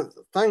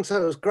 thanks. That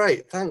was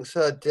great. Thanks,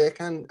 Dick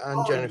and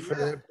Jennifer.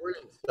 Yeah.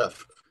 Brilliant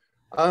stuff.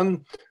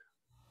 I'm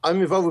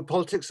involved with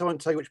politics, so I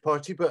won't say which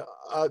party, but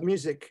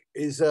music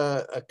is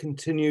a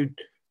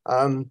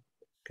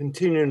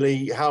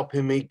continually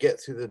helping me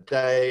get through the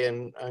day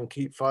and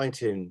keep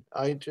fighting.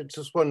 I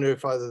just wonder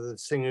if either the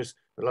singers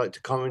would like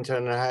to comment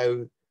on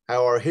how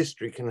our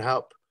history can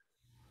help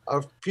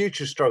our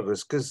future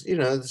struggles, because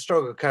the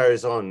struggle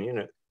carries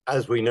on,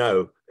 as we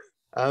know.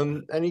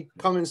 Any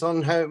comments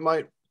on how it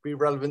might be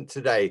relevant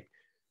today?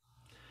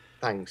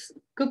 Thanks.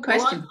 Good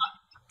question. Well,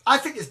 I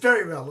think it's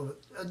very relevant,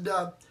 and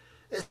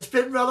it's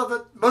been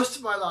relevant most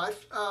of my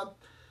life.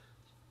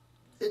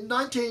 In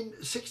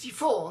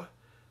 1964,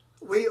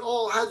 we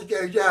all had to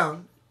go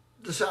down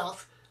the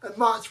South and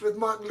march with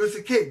Martin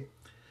Luther King,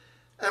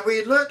 and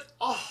we learnt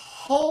a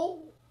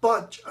whole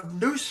bunch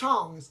of new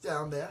songs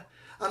down there,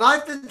 and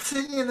I've been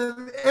singing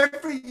them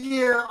every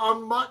year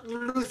on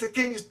Martin Luther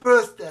King's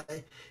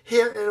birthday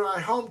here in my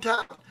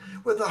hometown,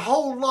 where the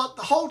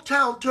whole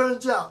town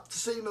turns out to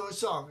sing those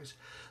songs.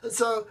 And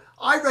so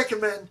I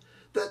recommend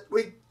that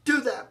we do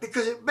that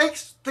because it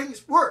makes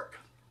things work.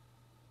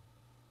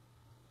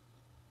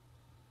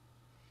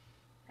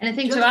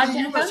 Anything to add,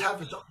 You must Jennifer?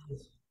 have something.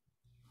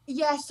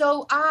 Yeah,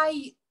 so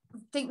I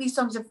think these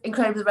songs are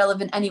incredibly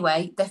relevant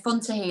anyway. They're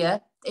fun to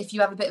hear. If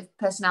you have a bit of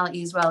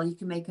personality as well, you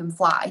can make them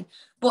fly.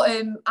 But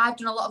I've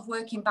done a lot of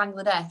work in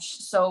Bangladesh,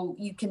 so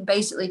you can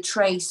basically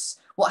trace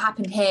what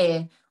happened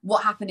here,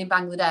 what happened in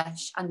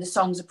Bangladesh, and the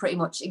songs are pretty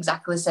much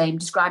exactly the same,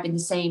 describing the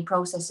same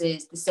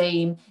processes, the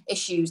same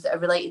issues that are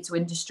related to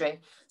industry.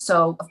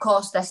 So, of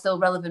course, they're still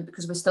relevant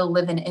because we're still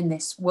living in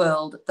this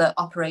world that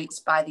operates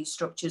by these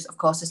structures. Of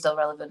course, they're still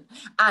relevant.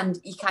 And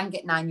you can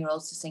get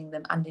 9-year-olds to sing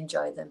them and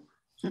enjoy them.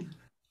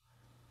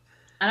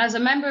 And as a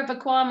member of a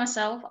choir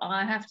myself,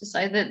 I have to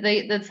say that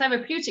the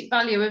therapeutic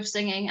value of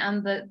singing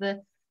and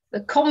the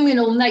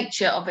communal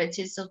nature of it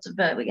is sort of,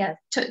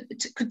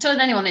 could turn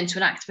anyone into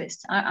an activist,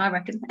 I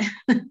reckon.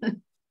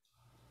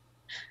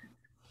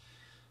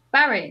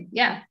 Barry,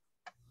 yeah.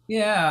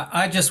 Yeah,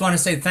 I just want to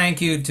say thank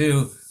you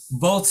to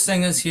both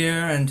singers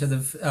here and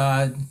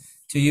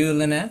to you,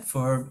 Lynette,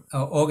 for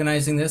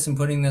organizing this and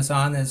putting this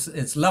on.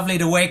 It's lovely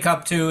to wake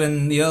up to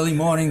in the early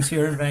mornings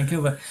here in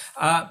Vancouver.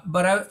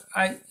 But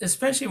I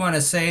especially want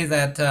to say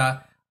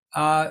that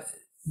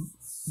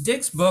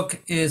Dick's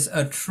book is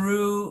a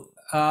true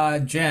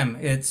gem.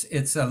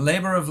 It's a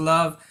labor of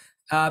love,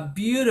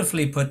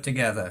 beautifully put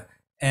together.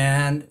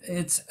 And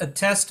it's a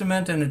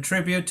testament and a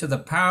tribute to the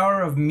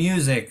power of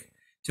music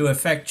to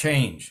affect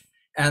change.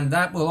 And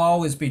that will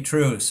always be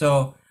true.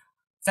 So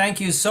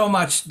thank you so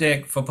much,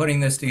 Dick, for putting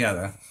this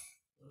together.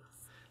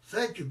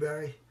 Thank you,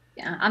 Barry.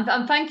 Yeah,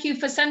 and thank you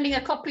for sending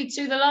a copy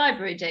to the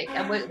library, Dick.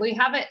 And we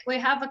have it. We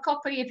have a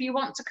copy if you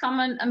want to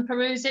come and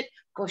peruse it.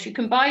 Of course, you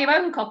can buy your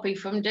own copy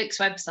from Dick's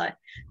website.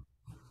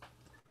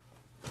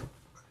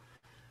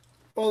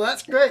 Well,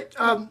 that's great.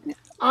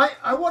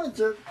 I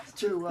wanted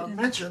to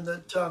mention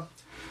that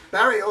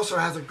Barry also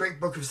has a great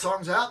book of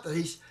songs out that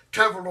he's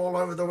traveled all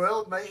over the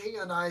world making,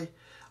 and I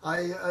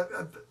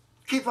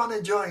keep on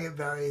enjoying it,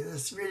 Barry.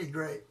 It's really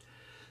great.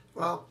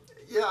 Well,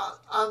 yeah,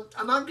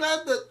 and I'm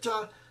glad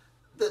that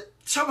that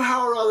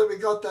somehow or other we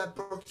got that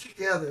book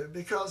together,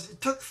 because it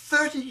took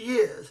 30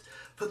 years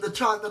from the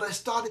time that I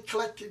started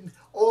collecting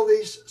all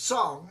these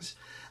songs.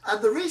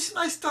 And the reason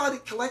I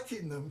started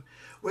collecting them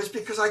was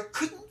because I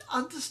couldn't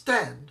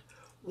understand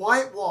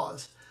why it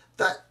was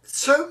that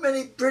so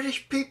many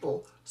British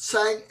people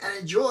sang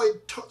and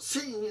enjoyed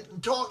singing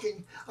and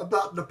talking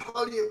about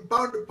Napoleon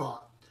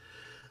Bonaparte.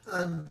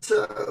 And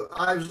so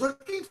I was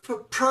looking for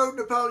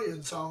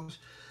pro-Napoleon songs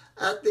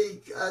at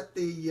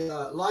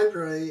the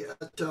library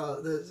at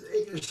the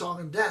English Song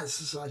and Dance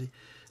Society,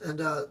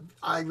 and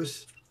I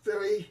was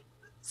very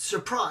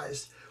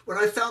surprised when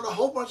I found a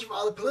whole bunch of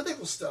other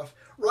political stuff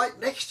right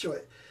next to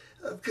it,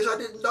 because I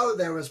didn't know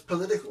there was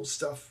political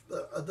stuff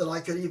that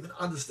I could even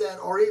understand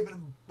or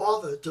even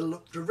bother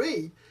to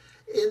read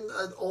in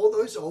all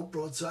those old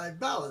broadside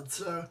ballads.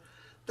 So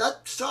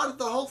that started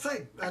the whole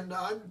thing, and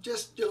I'm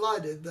just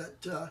delighted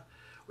that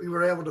we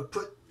were able to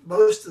put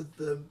most of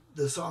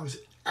the songs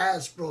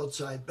as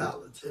broadside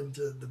ballads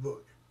into the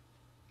book.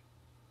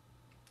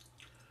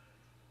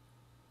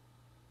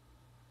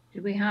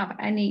 Do we have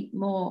any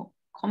more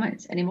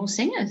comments? Any more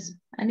singers?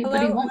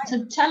 Anybody want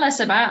to tell us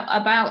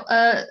about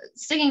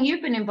singing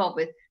you've been involved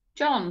with?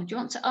 John, do you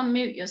want to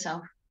unmute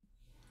yourself?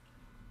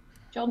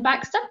 John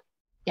Baxter?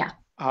 Yeah.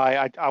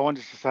 Hi, I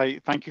wanted to say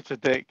thank you to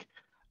Dick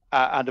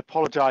and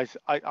apologise.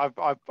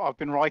 I've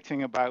been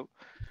writing about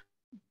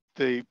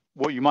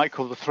what you might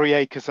call the 3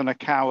 acres and a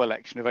cow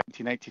election of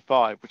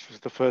 1885, which was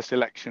the first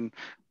election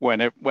when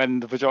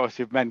the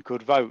majority of men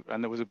could vote,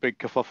 and there was a big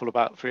kerfuffle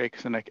about 3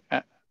 acres and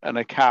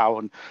a cow,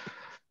 and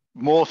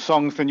more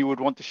songs than you would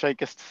want to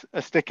shake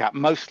a stick at,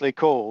 mostly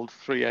called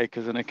 3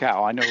 acres and a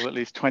cow. I know at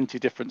least 20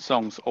 different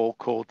songs all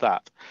called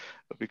that,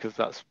 because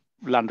that's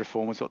land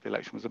reform was what the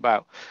election was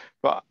about.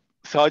 But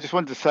so I just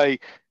wanted to say,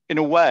 in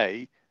a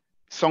way,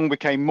 song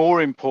became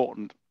more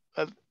important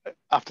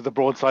after the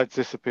broadsides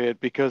disappeared,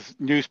 because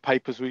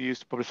newspapers were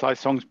used to publicise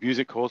songs,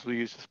 music halls were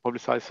used to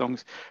publicise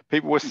songs.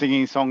 People were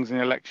singing songs in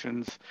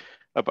elections,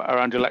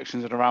 around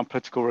elections and around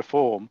political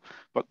reform,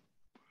 but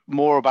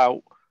more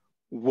about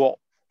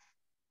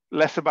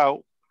less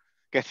about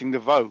getting the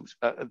vote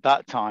at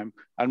that time,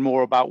 and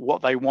more about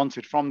what they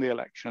wanted from the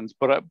elections.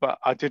 But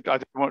I did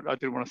want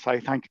to say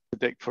thank you to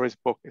Dick for his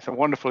book. It's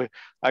I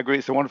agree,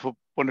 it's a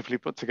wonderfully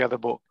put together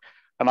book,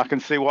 and I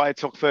can see why it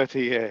took 30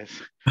 years.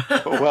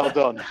 But well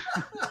done.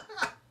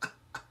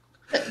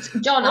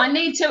 John,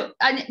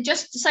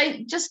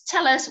 just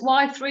tell us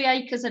why 3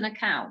 acres and a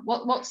cow.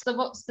 What's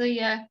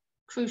the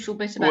crucial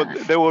bit about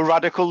that? There were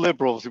radical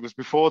liberals. It was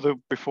before the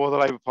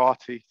Labour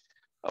Party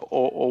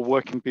or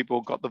working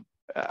people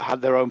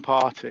had their own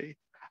party,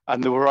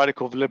 and there were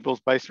radical liberals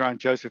based around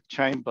Joseph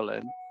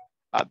Chamberlain,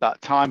 at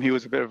that time. He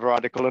was a bit of a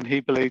radical, and he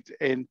believed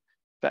in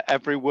that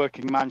every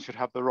working man should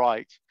have the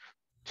right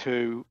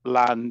to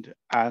land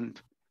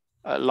and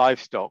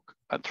livestock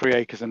at 3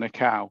 acres and a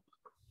cow.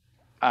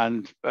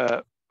 And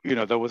you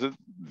know, there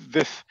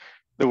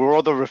were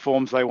other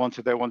reforms they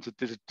wanted. They wanted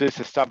to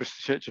disestablish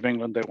the Church of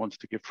England. They wanted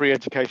to give free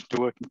education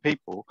to working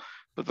people.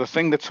 But the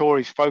thing the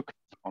Tories focused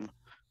on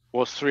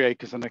was 3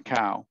 acres and a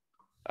cow.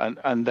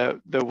 And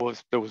there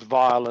was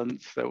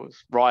violence, there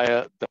was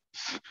riot, there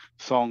was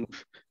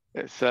songs.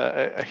 It's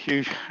a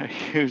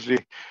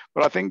hugely,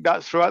 but I think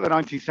that throughout the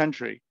 19th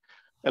century,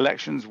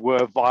 elections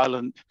were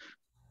violent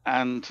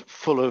and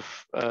full of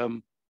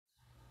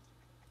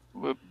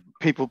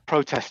people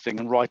protesting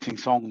and writing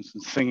songs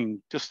and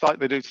singing, just like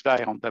they do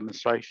today on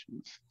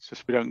demonstrations. It's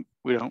just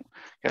we don't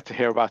get to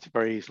hear about it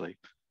very easily.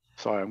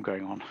 Sorry, I'm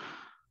going on.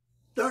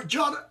 No,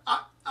 John,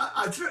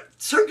 I'm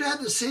so glad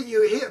to see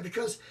you here,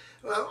 because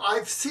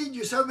I've seen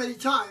you so many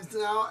times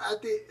now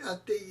at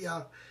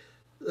the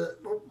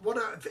what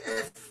are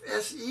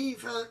FSE?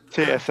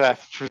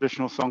 TSF,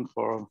 Traditional Song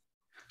Forum.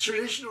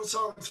 Traditional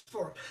Songs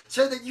Forum.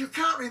 So that you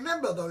can't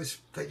remember those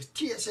things,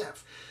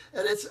 TSF.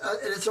 And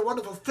it's a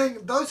wonderful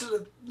thing. Those that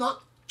have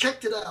not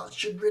checked it out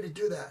should really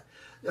do that.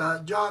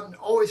 John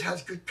always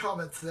has good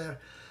comments there.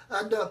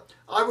 And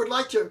I would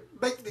like to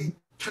make the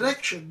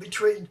connection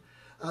between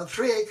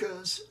 3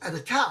 acres and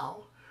a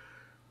cow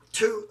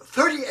to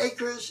 30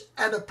 acres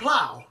and a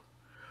plow,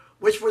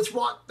 which was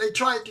what they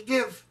tried to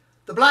give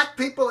the black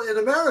people in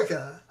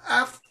America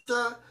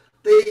after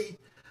the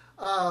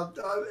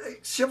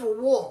Civil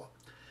War.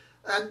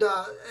 And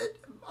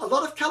a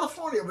lot of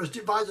California was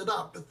divided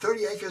up with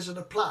 30 acres and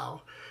a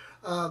plow.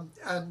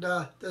 And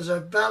there's a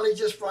valley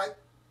just right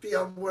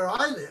beyond where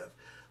I live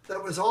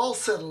that was all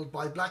settled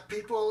by black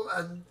people,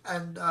 and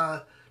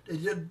they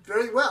did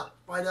very well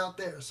right out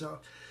there. So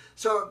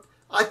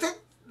I think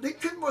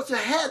Lincoln was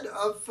ahead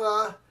of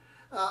our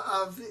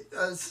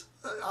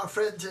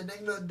friends in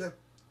England that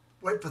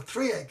went for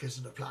 3 acres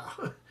and a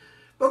plow.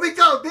 But we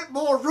got a bit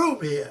more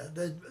room here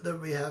than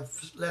we have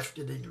left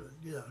in England,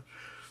 you know.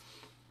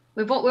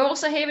 We're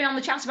also hearing on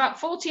the chat about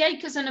 40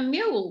 acres and a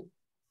mule.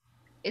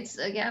 It's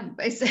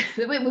it's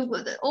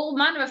all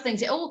manner of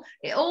things. It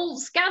all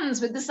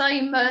scans with the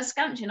same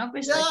scansion,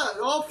 obviously.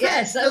 Yeah, all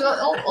yes, yeah, so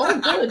all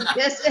good.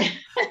 Yes,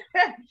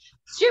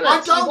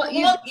 Stuart,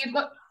 you've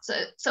got.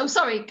 So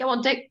sorry. Go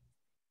on, Dick.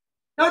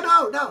 No.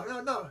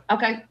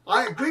 Okay.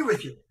 I agree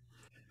with you.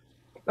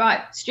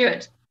 Right,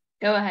 Stuart,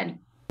 go ahead.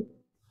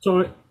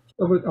 Sorry,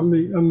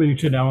 I'm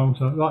muted now. I'm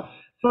sorry. Right.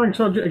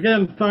 Thanks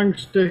again.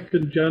 Thanks, Dick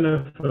and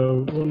Jennifer,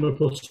 for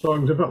wonderful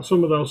songs. In fact,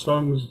 some of those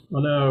songs I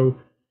know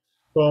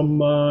from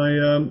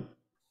my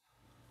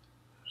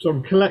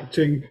some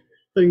collecting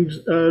things,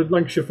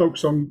 Lancashire folk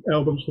song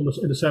albums from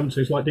in the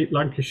 70s, like Deep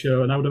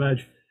Lancashire and Out of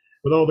Edge,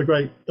 with all the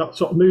great that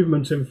sort of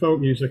movement in folk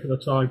music at the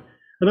time.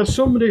 And as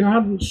somebody who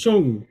hadn't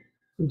sung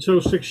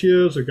until 6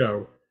 years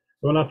ago,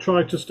 when I've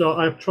tried to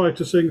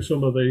sing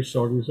some of these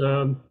songs,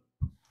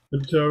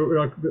 until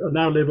I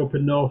now live up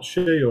in North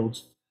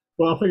Shields.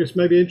 Well, I think it's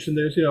maybe interesting.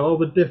 There's, you know, all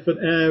the different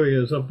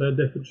areas of their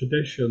different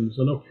traditions,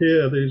 and up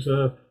here, there's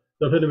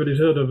if anybody's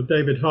heard of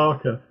David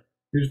Harker,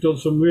 who's done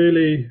some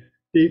really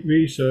deep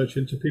research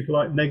into people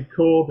like Ned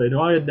Corbin,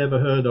 who I had never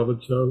heard of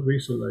until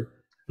recently,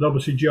 and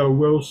obviously Joe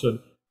Wilson,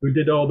 who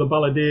did all the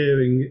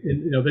balladeering.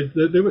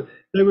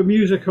 They were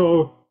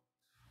musical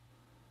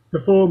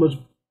performers,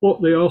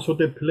 but they also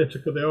did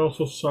political. They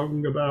also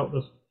sung about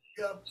the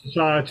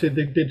society.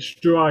 They did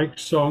strike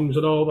songs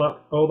and all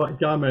that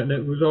gamut, and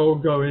it was all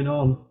going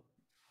on.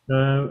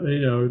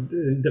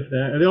 In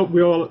different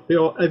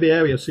areas. Every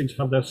area seems to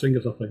have their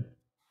singers, I think.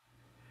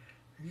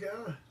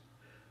 Yeah.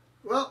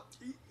 Well,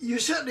 you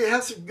certainly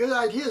have some good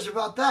ideas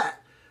about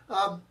that.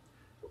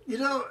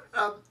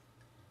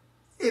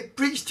 It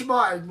brings to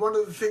mind one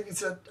of the things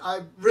that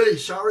I'm really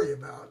sorry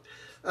about,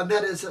 and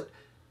that is that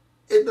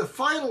in the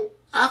final,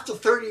 after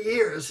 30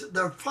 years,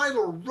 the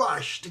final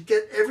rush to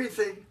get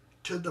everything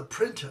to the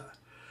printer,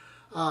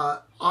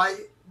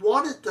 I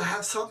wanted to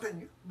have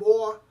something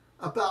more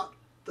about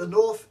the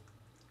north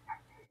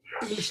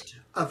east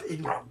of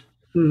England.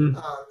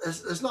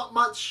 There's not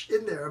much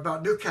in there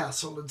about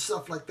Newcastle and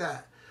stuff like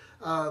that.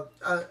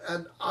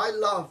 And I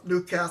love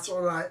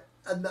Newcastle,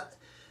 and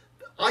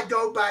I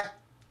go back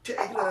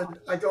to England.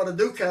 I go to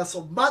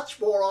Newcastle much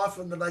more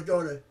often than I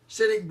go to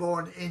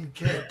Sittingbourne in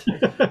Kent.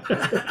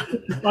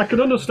 I can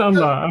understand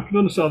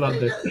that.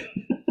 Dick.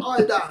 I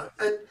know,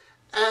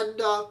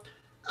 and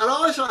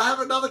also I have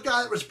another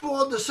guy that was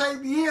born the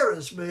same year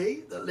as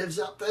me that lives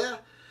up there.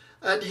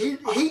 And he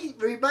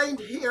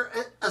remained here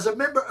as a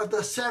member of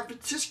the San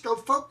Francisco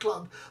folk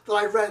club that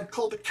I ran,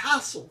 called the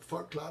Castle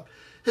Folk Club.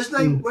 His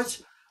name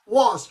was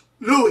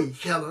Louis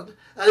Killen,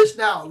 and it's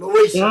now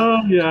Louisa.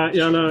 Oh, yeah.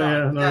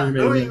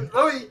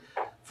 Louis,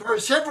 for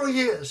several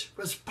years,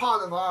 was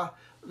part of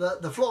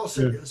the floor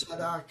singers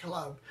at our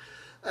club.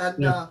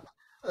 And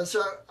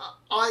so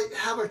I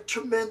have a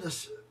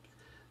tremendous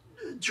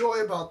joy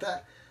about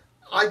that.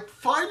 I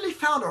finally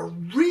found a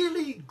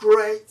really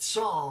great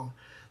song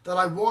that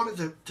I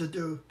wanted to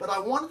do, but I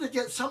wanted to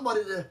get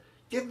somebody to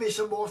give me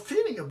some more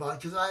feeling about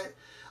it, because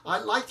I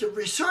like to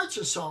research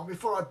a song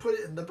before I put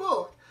it in the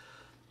book.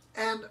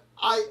 And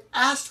I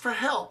asked for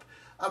help.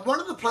 And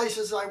one of the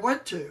places I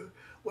went to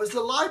was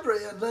the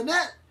library, and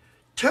Lynette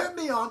turned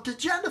me on to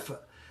Jennifer.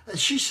 And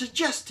she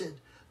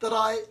suggested that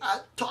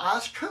to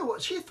ask her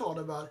what she thought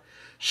about it.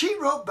 She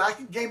wrote back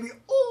and gave me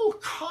all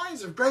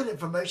kinds of great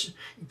information,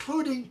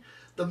 including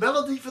the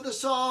melody for the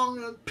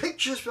song and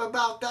pictures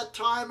about that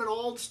time and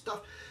all the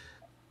stuff.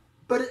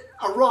 But it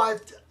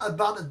arrived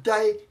about a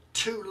day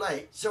too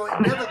late. So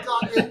it never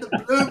got in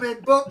the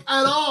blooming book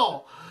at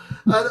all.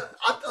 And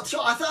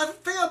so I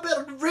think I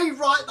better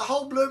rewrite the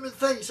whole blooming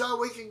thing so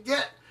we can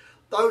get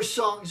those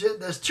songs in.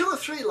 There's 2 or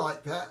 3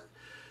 like that.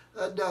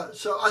 And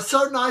so it's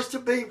so nice to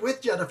be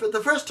with Jennifer. The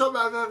first time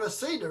I've ever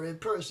seen her in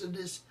person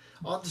is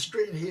on the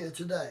screen here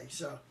today.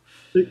 So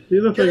the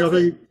other thing, I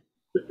think,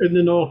 in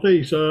the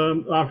northeast,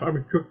 I'm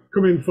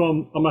coming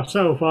from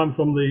myself. I'm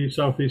from the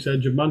southeast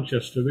edge of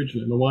Manchester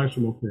originally. My wife's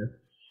from up here,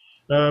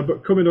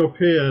 but coming up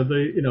here,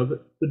 the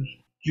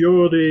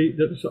Geordie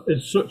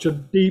is such a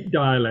deep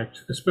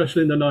dialect,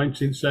 especially in the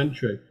 19th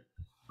century.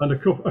 And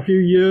a few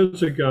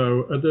years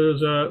ago,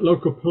 there's a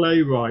local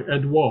playwright,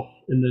 Ed Waugh,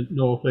 in the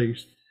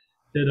northeast,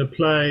 did a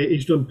play.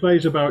 He's done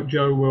plays about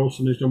Joe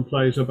Wilson. He's done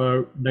plays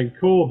about Ned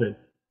Corbyn.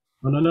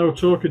 And I know,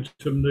 talking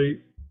to him,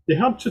 they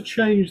had to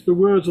change the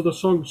words of the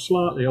song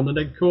slightly on the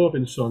Ned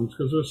Corbyn songs,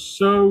 because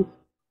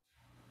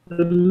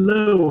the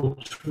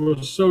lilt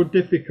was so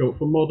difficult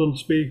for modern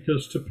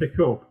speakers to pick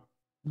up,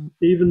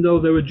 even though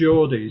they were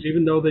Geordies,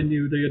 even though they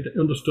had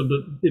understood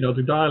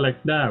the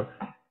dialect now.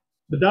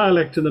 The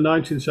dialect in the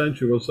 19th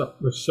century was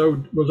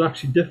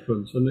actually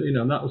different, and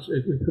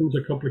it becomes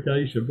a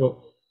complication. But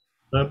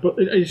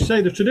as you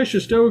say, the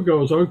tradition still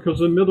goes on, because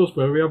in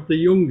Middlesbrough we have the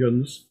Young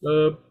Uns,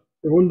 a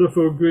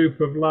wonderful group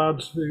of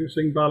lads who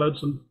sing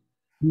ballads, and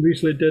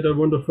recently did a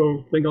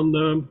wonderful thing on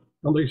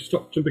the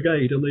Stockton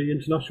Brigade and the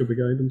International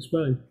Brigade in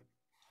Spain.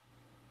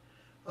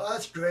 Well,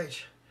 that's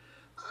great.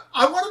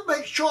 I want to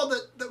make sure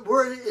that the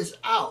word is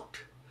out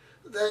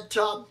that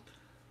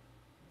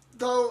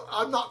though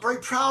I'm not very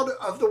proud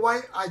of the way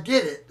I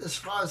did it as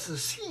far as the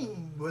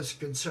singing was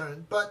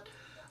concerned, but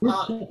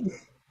I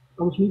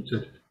was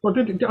muted. Well,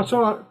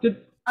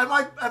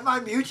 Am I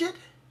muted?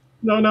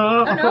 No,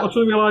 I thought I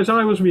didn't realise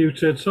I was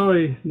muted.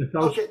 Sorry, Nick.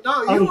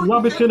 I was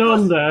rabbiting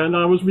on there and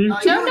I was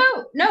muted. No,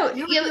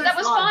 that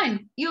was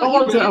fine.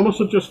 I must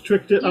have just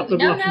tricked it up the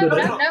last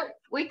minute. No,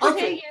 we could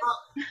hear you.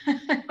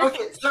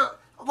 Okay, so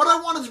what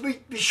I wanted to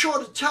be sure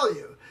to tell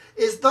you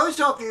is those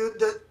of you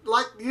that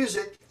like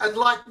music and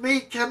like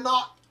me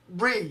cannot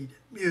read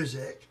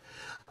music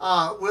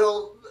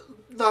will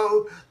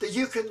know that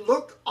you can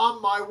look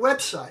on my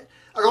website,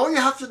 and all you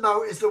have to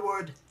know is the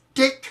word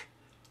Dick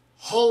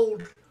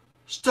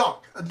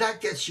Holdstock, and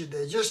that gets you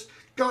there. Just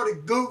go to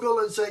Google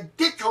and say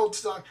Dick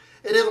Holdstock,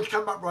 and it'll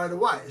come up right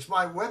away. It's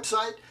my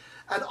website,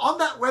 and on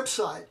that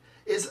website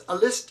is a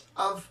list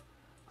of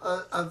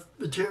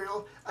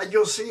material, and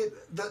you'll see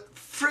that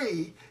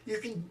free you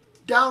can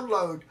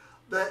download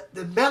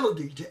the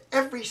melody to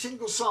every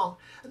single song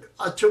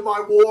to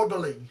my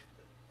warbling.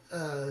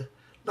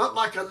 Not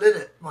like a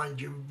linnet, mind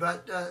you,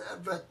 but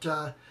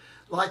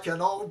like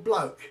an old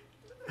bloke.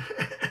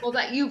 Well,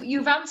 that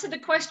you've answered a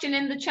question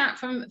in the chat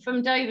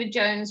from David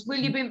Jones. Will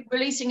you be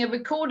releasing a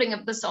recording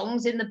of the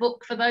songs in the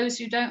book for those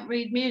who don't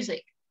read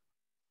music?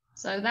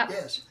 So that,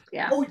 yes,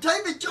 yeah. Oh,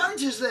 David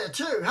Jones is there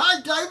too.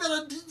 Hi, David.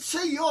 I didn't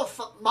see your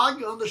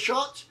mug on the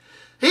shots.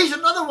 He's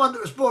another one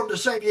that was born the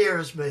same year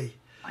as me.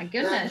 My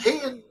goodness.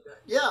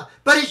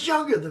 But he's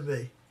younger than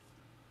me.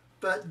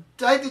 But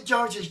David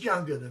Jones is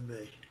younger than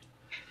me.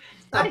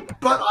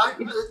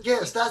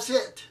 Yes, that's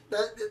it.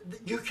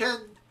 You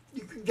can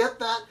get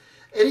that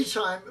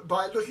anytime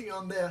by looking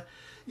on there.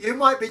 You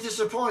might be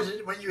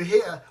disappointed when you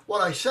hear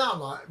what I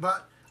sound like,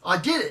 but I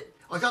did it.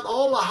 I got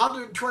all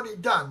 120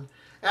 done.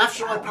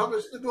 After I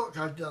published the book,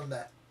 I've done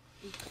that.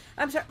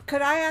 I'm sorry,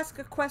 could I ask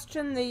a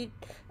question? The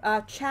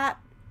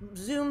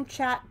Zoom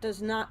chat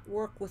does not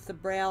work with the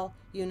Braille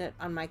unit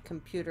on my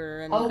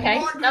computer. And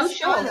okay, no,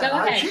 sure, go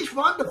ahead. She's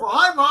wonderful.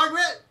 Hi,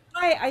 Margaret.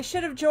 I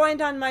should have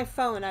joined on my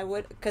phone. I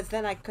would, because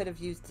then I could have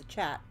used the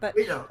chat. But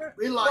we don't.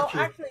 We like you.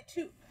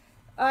 Actually,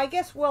 I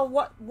guess. Well,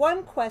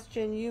 one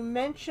question? You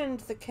mentioned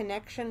the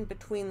connection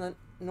between the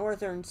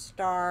Northern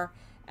Star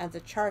and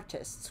the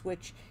Chartists,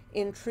 which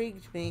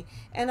intrigued me.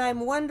 And I'm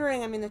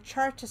wondering. I mean, the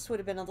Chartists would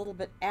have been a little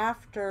bit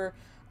after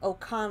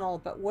O'Connell,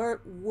 but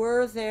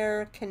were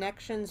there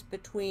connections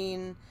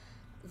between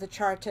the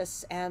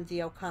Chartists and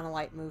the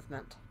O'Connellite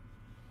movement?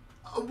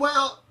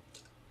 Well,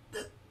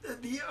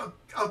 the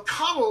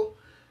O'Connell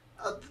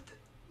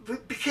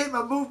became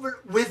a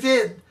movement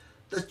within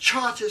the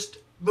Chartist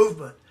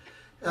movement.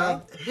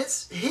 The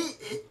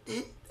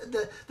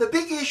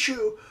big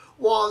issue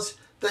was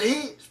that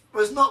he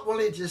was not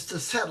willing just to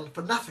settle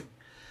for nothing.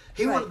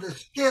 He wanted to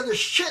scare the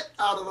shit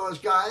out of those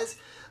guys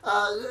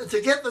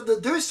to get them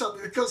to do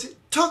something, because it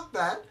took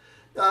that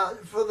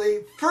for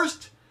the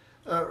first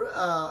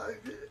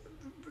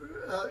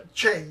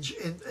change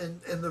in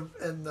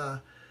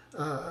the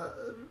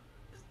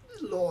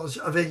laws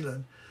of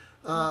England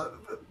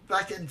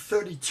back in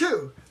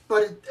 '32,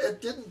 but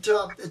it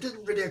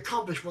didn't really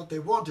accomplish what they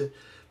wanted.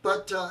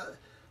 But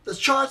the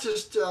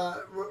Chartists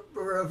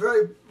were a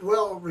very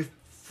well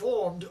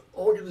reformed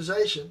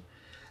organization,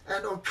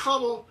 and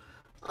O'Connell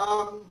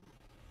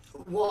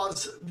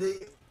was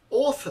the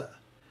author.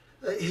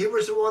 He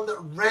was the one that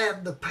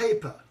ran the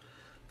paper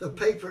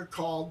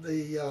called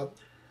the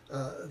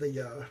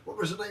what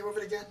was the name of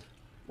it again?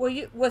 Well,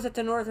 was it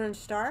the Northern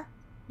Star?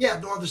 Yeah,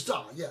 Northern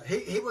Star. Yeah,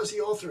 he was the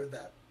author of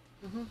that.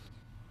 Mm-hmm.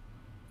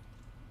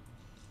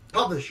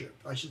 Publisher,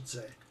 I should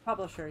say.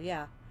 Publisher,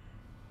 yeah.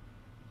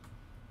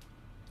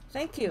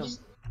 Thank you.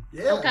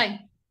 Yeah. Okay.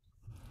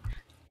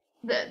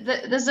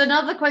 There's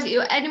another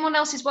question. Anyone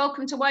else is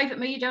welcome to wave at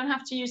me. You don't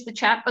have to use the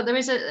chat, but there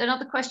is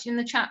another question in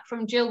the chat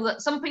from Jill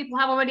that some people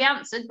have already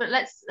answered, but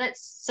let's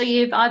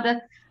see if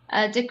either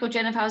Dick or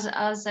Jennifer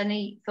has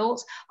any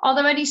thoughts. Are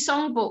there any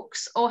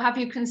songbooks, or have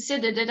you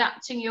considered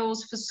adapting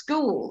yours for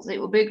schools? It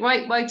would be a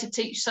great way to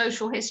teach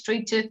social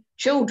history to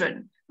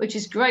children, which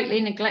is greatly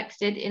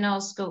neglected in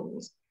our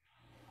schools.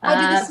 I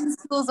do this in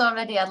schools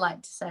already, I'd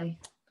like to say.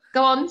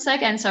 Go on, say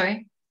again,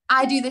 sorry.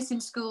 I do this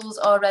in schools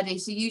already.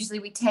 So usually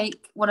we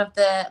take one of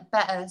the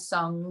better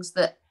songs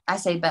that, I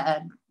say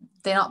better,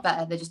 they're not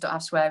better, they just don't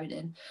have swearing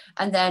in.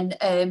 And then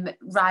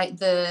write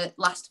the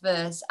last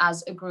verse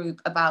as a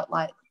group about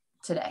like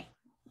today.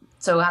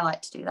 So I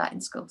like to do that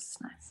in schools,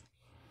 it's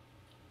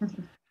nice.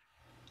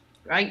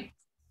 Right.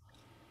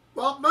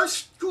 Well,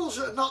 most schools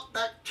are not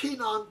that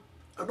keen on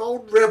an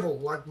old rebel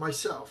like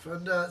myself,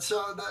 and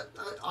so that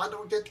I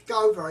don't get to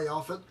go very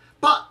often.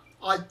 But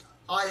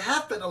I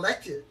have been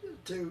elected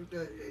to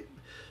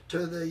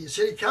the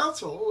city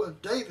council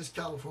of Davis,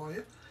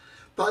 California.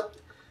 But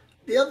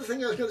the other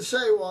thing I was going to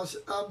say was,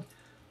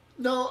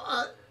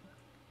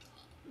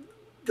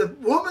 the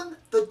woman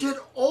that did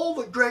all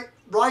the great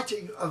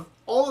writing of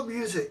all the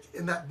music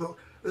in that book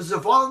was a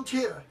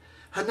volunteer.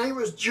 Her name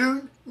was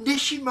June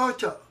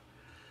Nishimoto.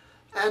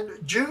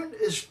 And June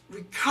is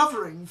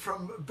recovering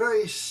from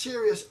very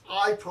serious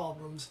eye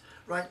problems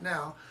right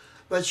now.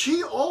 But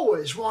she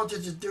always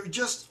wanted to do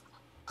just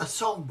a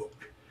songbook,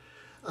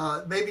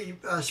 maybe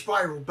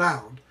spiral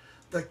bound,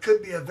 that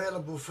could be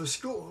available for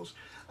schools.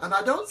 And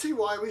I don't see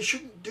why we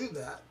shouldn't do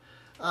that.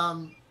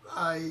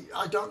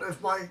 I don't know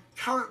if my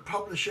current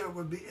publisher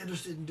would be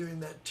interested in doing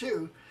that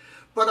too.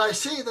 But I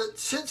see that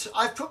since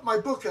I put my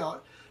book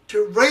out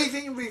to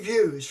raving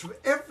reviews from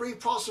every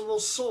possible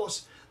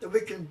source that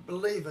we can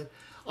believe in,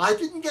 I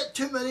didn't get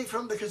too many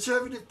from the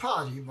Conservative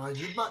Party, mind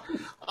you, but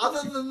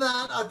other than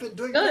that, I've been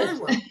doing very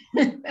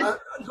well.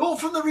 All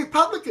from the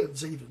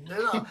Republicans even,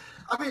 I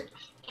mean,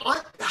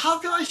 how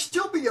can I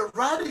still be a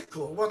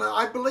radical when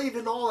I believe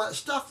in all that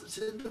stuff that's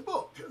in the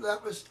book?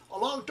 That was a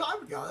long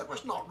time ago. That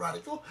was not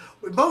radical.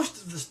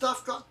 Most of the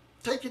stuff got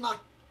taken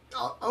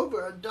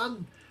over and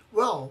done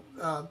well.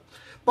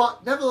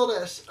 But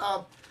nevertheless,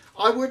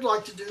 I would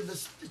like to do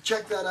this,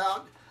 check that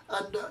out.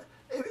 And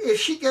if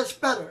she gets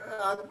better,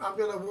 I'm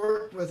going to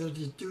work with her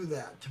to do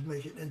that, to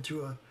make it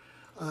into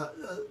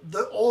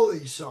all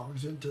these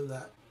songs into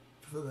that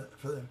for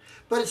them.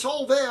 But it's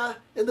all there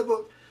in the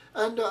book.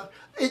 And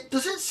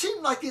does it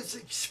seem like it's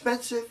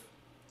expensive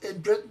in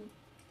Britain?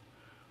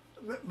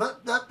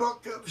 But that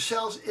book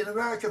sells in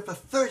America for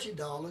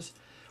 $30,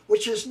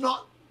 which is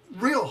not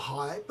real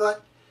high,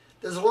 but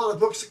there's a lot of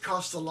books that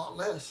cost a lot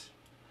less.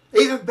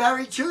 Even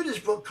Barry Tudor's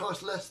book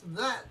cost less than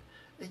that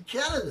in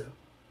Canada.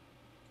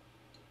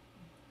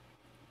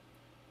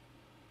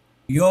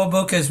 Your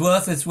book is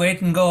worth its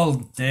weight in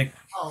gold, Dick.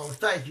 Oh,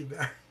 thank you,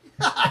 Barry.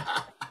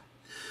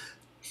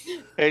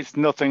 It's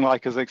nothing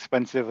like as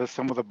expensive as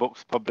some of the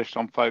books published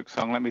on folk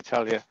song, let me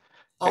tell you.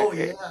 Oh,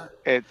 yeah.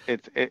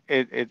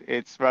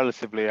 It's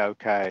relatively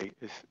okay,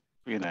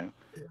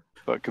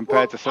 but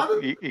compared to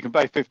some, you can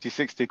pay 50,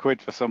 60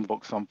 quid for some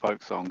books on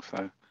folk songs.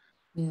 So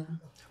yeah.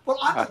 Well,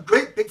 I'm a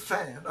great big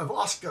fan of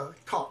Oscar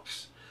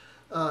Cox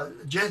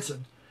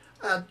Jensen,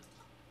 and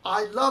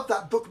I love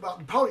that book about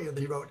Napoleon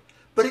that he wrote,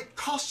 but it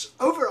costs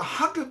over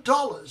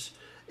 $100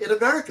 in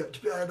America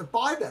to be able to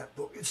buy that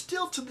book. It's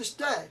still to this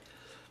day.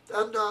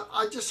 And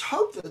I just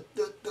hope that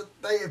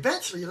they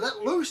eventually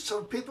let loose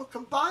so people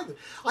can buy them.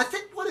 I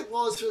think what it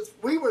was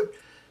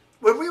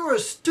when we were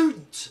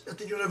students at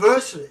the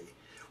university,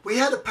 we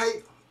had to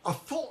pay a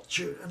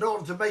fortune in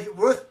order to make it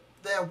worth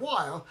their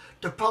while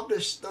to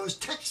publish those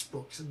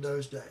textbooks in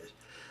those days.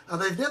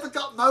 And they've never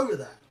gotten over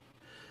that.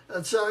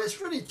 And so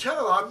it's really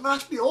terrible. It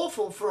must be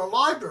awful for a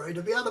library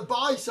to be able to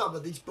buy some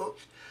of these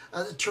books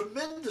at a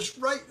tremendous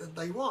rate that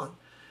they want.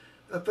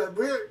 But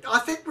I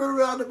think we're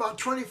around about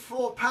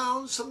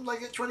 £24, something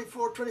like it,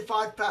 24,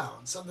 25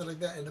 pounds, something like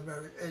that in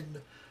America,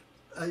 in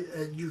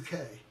UK.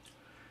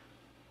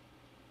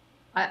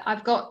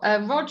 I've got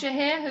Roger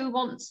here who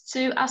wants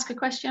to ask a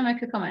question,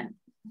 make a comment.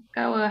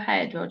 Go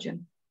ahead, Roger.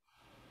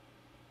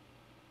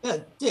 Yeah,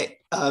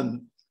 Dick,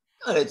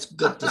 it's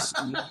good to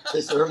see you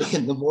this early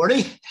in the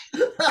morning.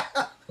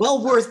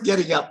 Well worth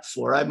getting up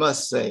for, I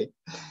must say.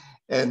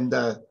 And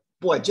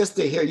boy, just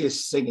to hear you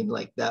singing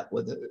like that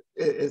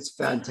it's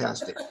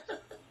fantastic.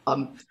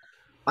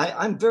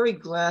 I'm very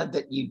glad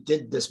that you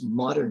did this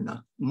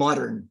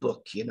modern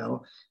book, you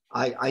know.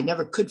 I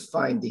never could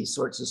find these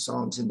sorts of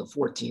songs in the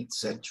 14th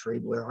century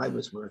where I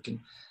was working.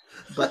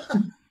 But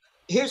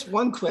here's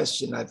one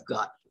question I've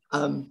got.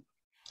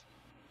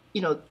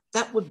 You know,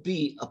 that would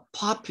be a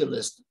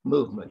populist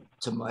movement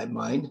to my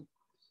mind.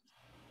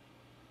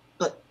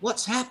 But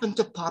what's happened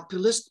to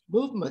populist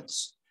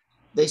movements?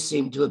 They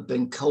seem to have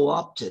been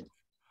co-opted.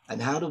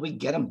 And how do we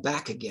get them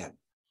back again?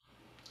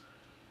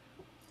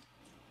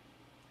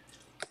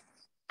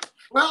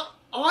 Well,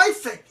 I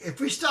think if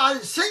we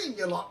started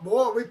singing a lot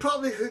more, we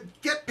probably could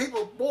get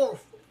people more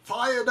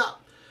fired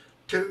up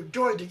to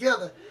join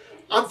together.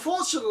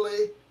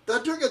 Unfortunately,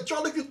 they're doing a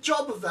jolly good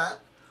job of that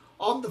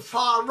on the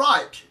far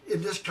right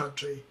in this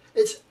country.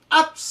 It's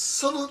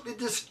absolutely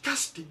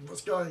disgusting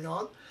what's going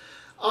on.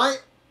 Well,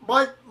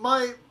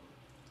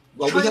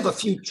 we have a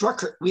few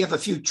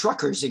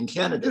truckers in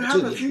Canada too. You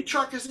have a few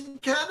truckers in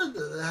Canada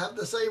that have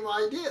the same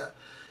idea.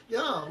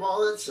 Yeah,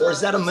 well, it's. Or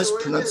is that a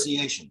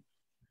mispronunciation?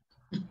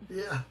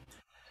 Yeah.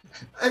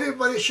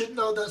 Everybody should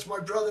know that's my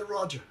brother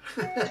Roger.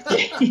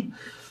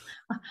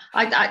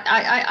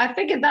 I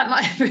figured that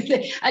might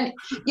be, and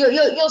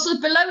you're sort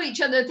of below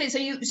each other.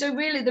 So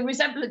really the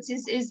resemblance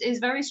is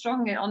very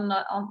strong on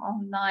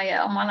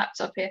my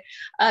laptop here.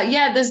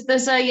 Yeah,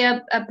 there's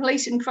a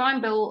police and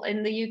crime bill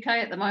in the UK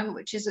at the moment,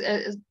 which is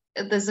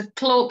there's a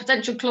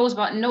potential clause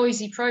about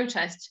noisy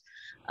protest,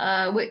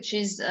 which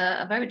is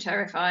a very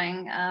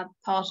terrifying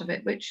part of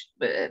it. Which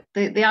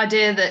the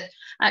idea that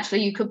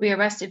actually you could be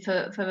arrested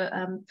for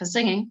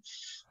singing.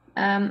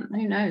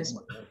 Who knows?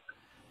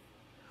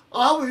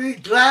 I would be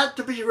glad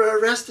to be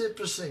arrested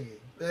for singing.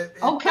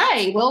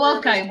 Okay, well,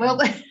 okay, well.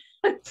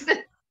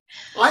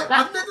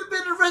 I've never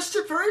been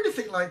arrested for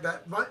anything like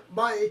that.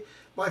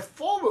 My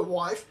former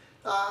wife,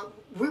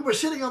 we were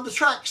sitting on the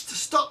tracks to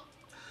stop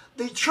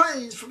the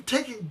trains from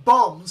taking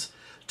bombs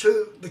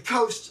to the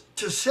coast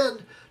to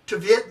send to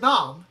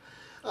Vietnam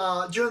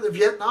during the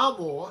Vietnam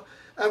War,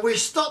 and we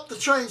stopped the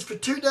trains for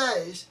 2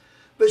 days.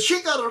 But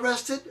she got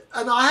arrested,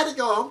 and I had to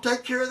go home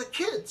take care of the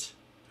kids.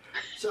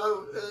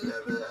 So.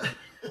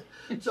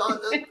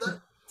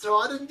 So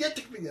I didn't get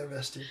to be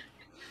arrested.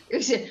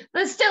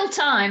 There's still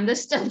time.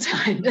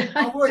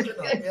 I'm working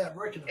on it. Yeah,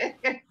 working on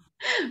it.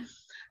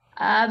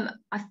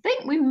 I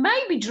think we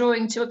may be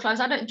drawing to a close.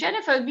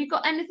 Jennifer, have you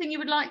got anything you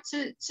would like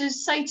to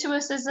say to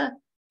us as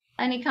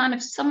any kind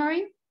of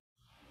summary?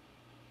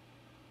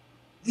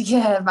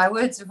 Yeah, my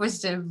words of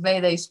wisdom, may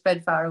they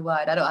spread far and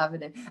wide. I don't have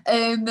any.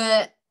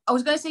 I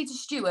was going to say to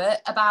Stuart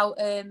about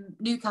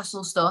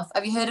Newcastle stuff.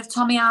 Have you heard of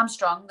Tommy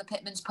Armstrong, the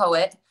Pitman's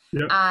poet?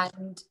 Yeah.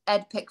 And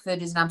Ed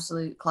Pickford is an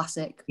absolute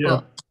classic.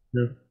 Yeah.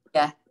 But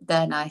yeah,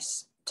 they're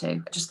nice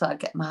too. I just thought I'd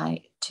get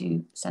my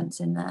 2 cents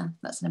in there.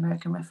 That's an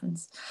American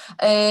reference.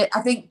 I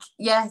think,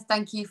 yeah,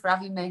 thank you for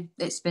having me.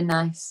 It's been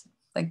nice.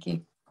 Thank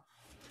you.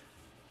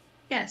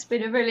 Yeah, it's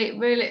been a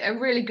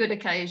really good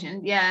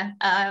occasion. Yeah,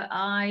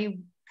 I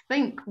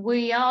think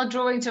we are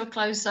drawing to a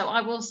close. So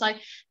I will say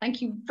thank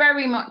you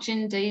very much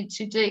indeed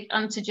to Dick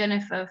and to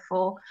Jennifer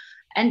for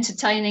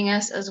entertaining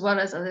us, as well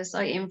as I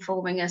say,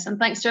 informing us, and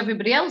thanks to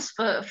everybody else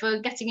for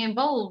getting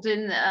involved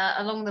in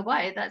along the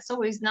way. That's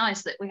always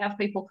nice that we have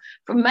people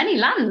from many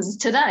lands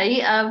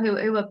today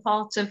who are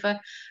part of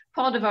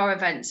our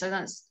event, so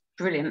that's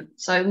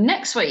brilliant. So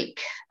next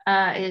week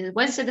is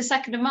Wednesday the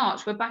 2nd of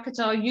March. We're back at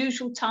our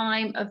usual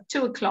time of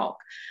 2 o'clock,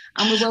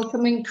 and we're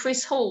welcoming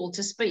Chris Hall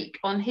to speak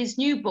on his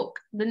new book,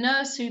 The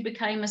Nurse Who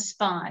Became a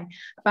Spy,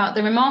 about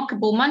the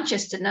remarkable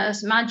Manchester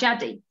nurse Madge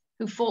Addy,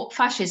 who fought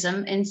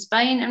fascism in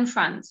Spain and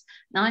France,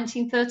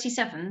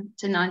 1937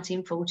 to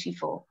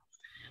 1944.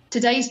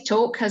 Today's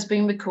talk has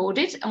been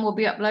recorded and will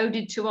be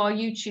uploaded to our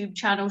YouTube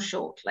channel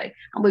shortly,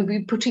 and we'll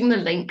be putting the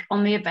link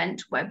on the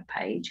event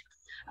webpage.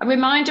 A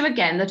reminder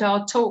again that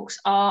our talks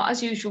are,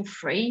 as usual,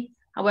 free.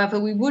 However,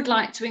 we would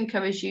like to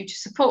encourage you to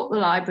support the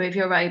library if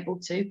you're able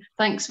to.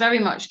 Thanks very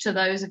much to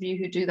those of you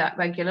who do that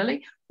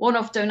regularly.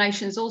 One-off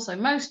donations also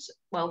most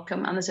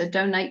welcome, and there's a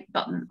donate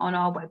button on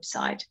our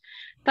website.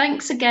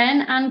 Thanks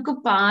again and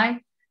goodbye.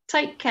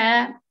 Take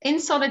care, in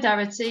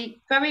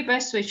solidarity. Very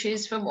best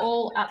wishes from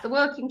all at the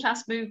Working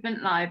Class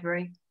Movement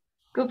Library.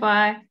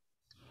 Goodbye.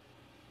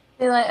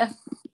 See you later.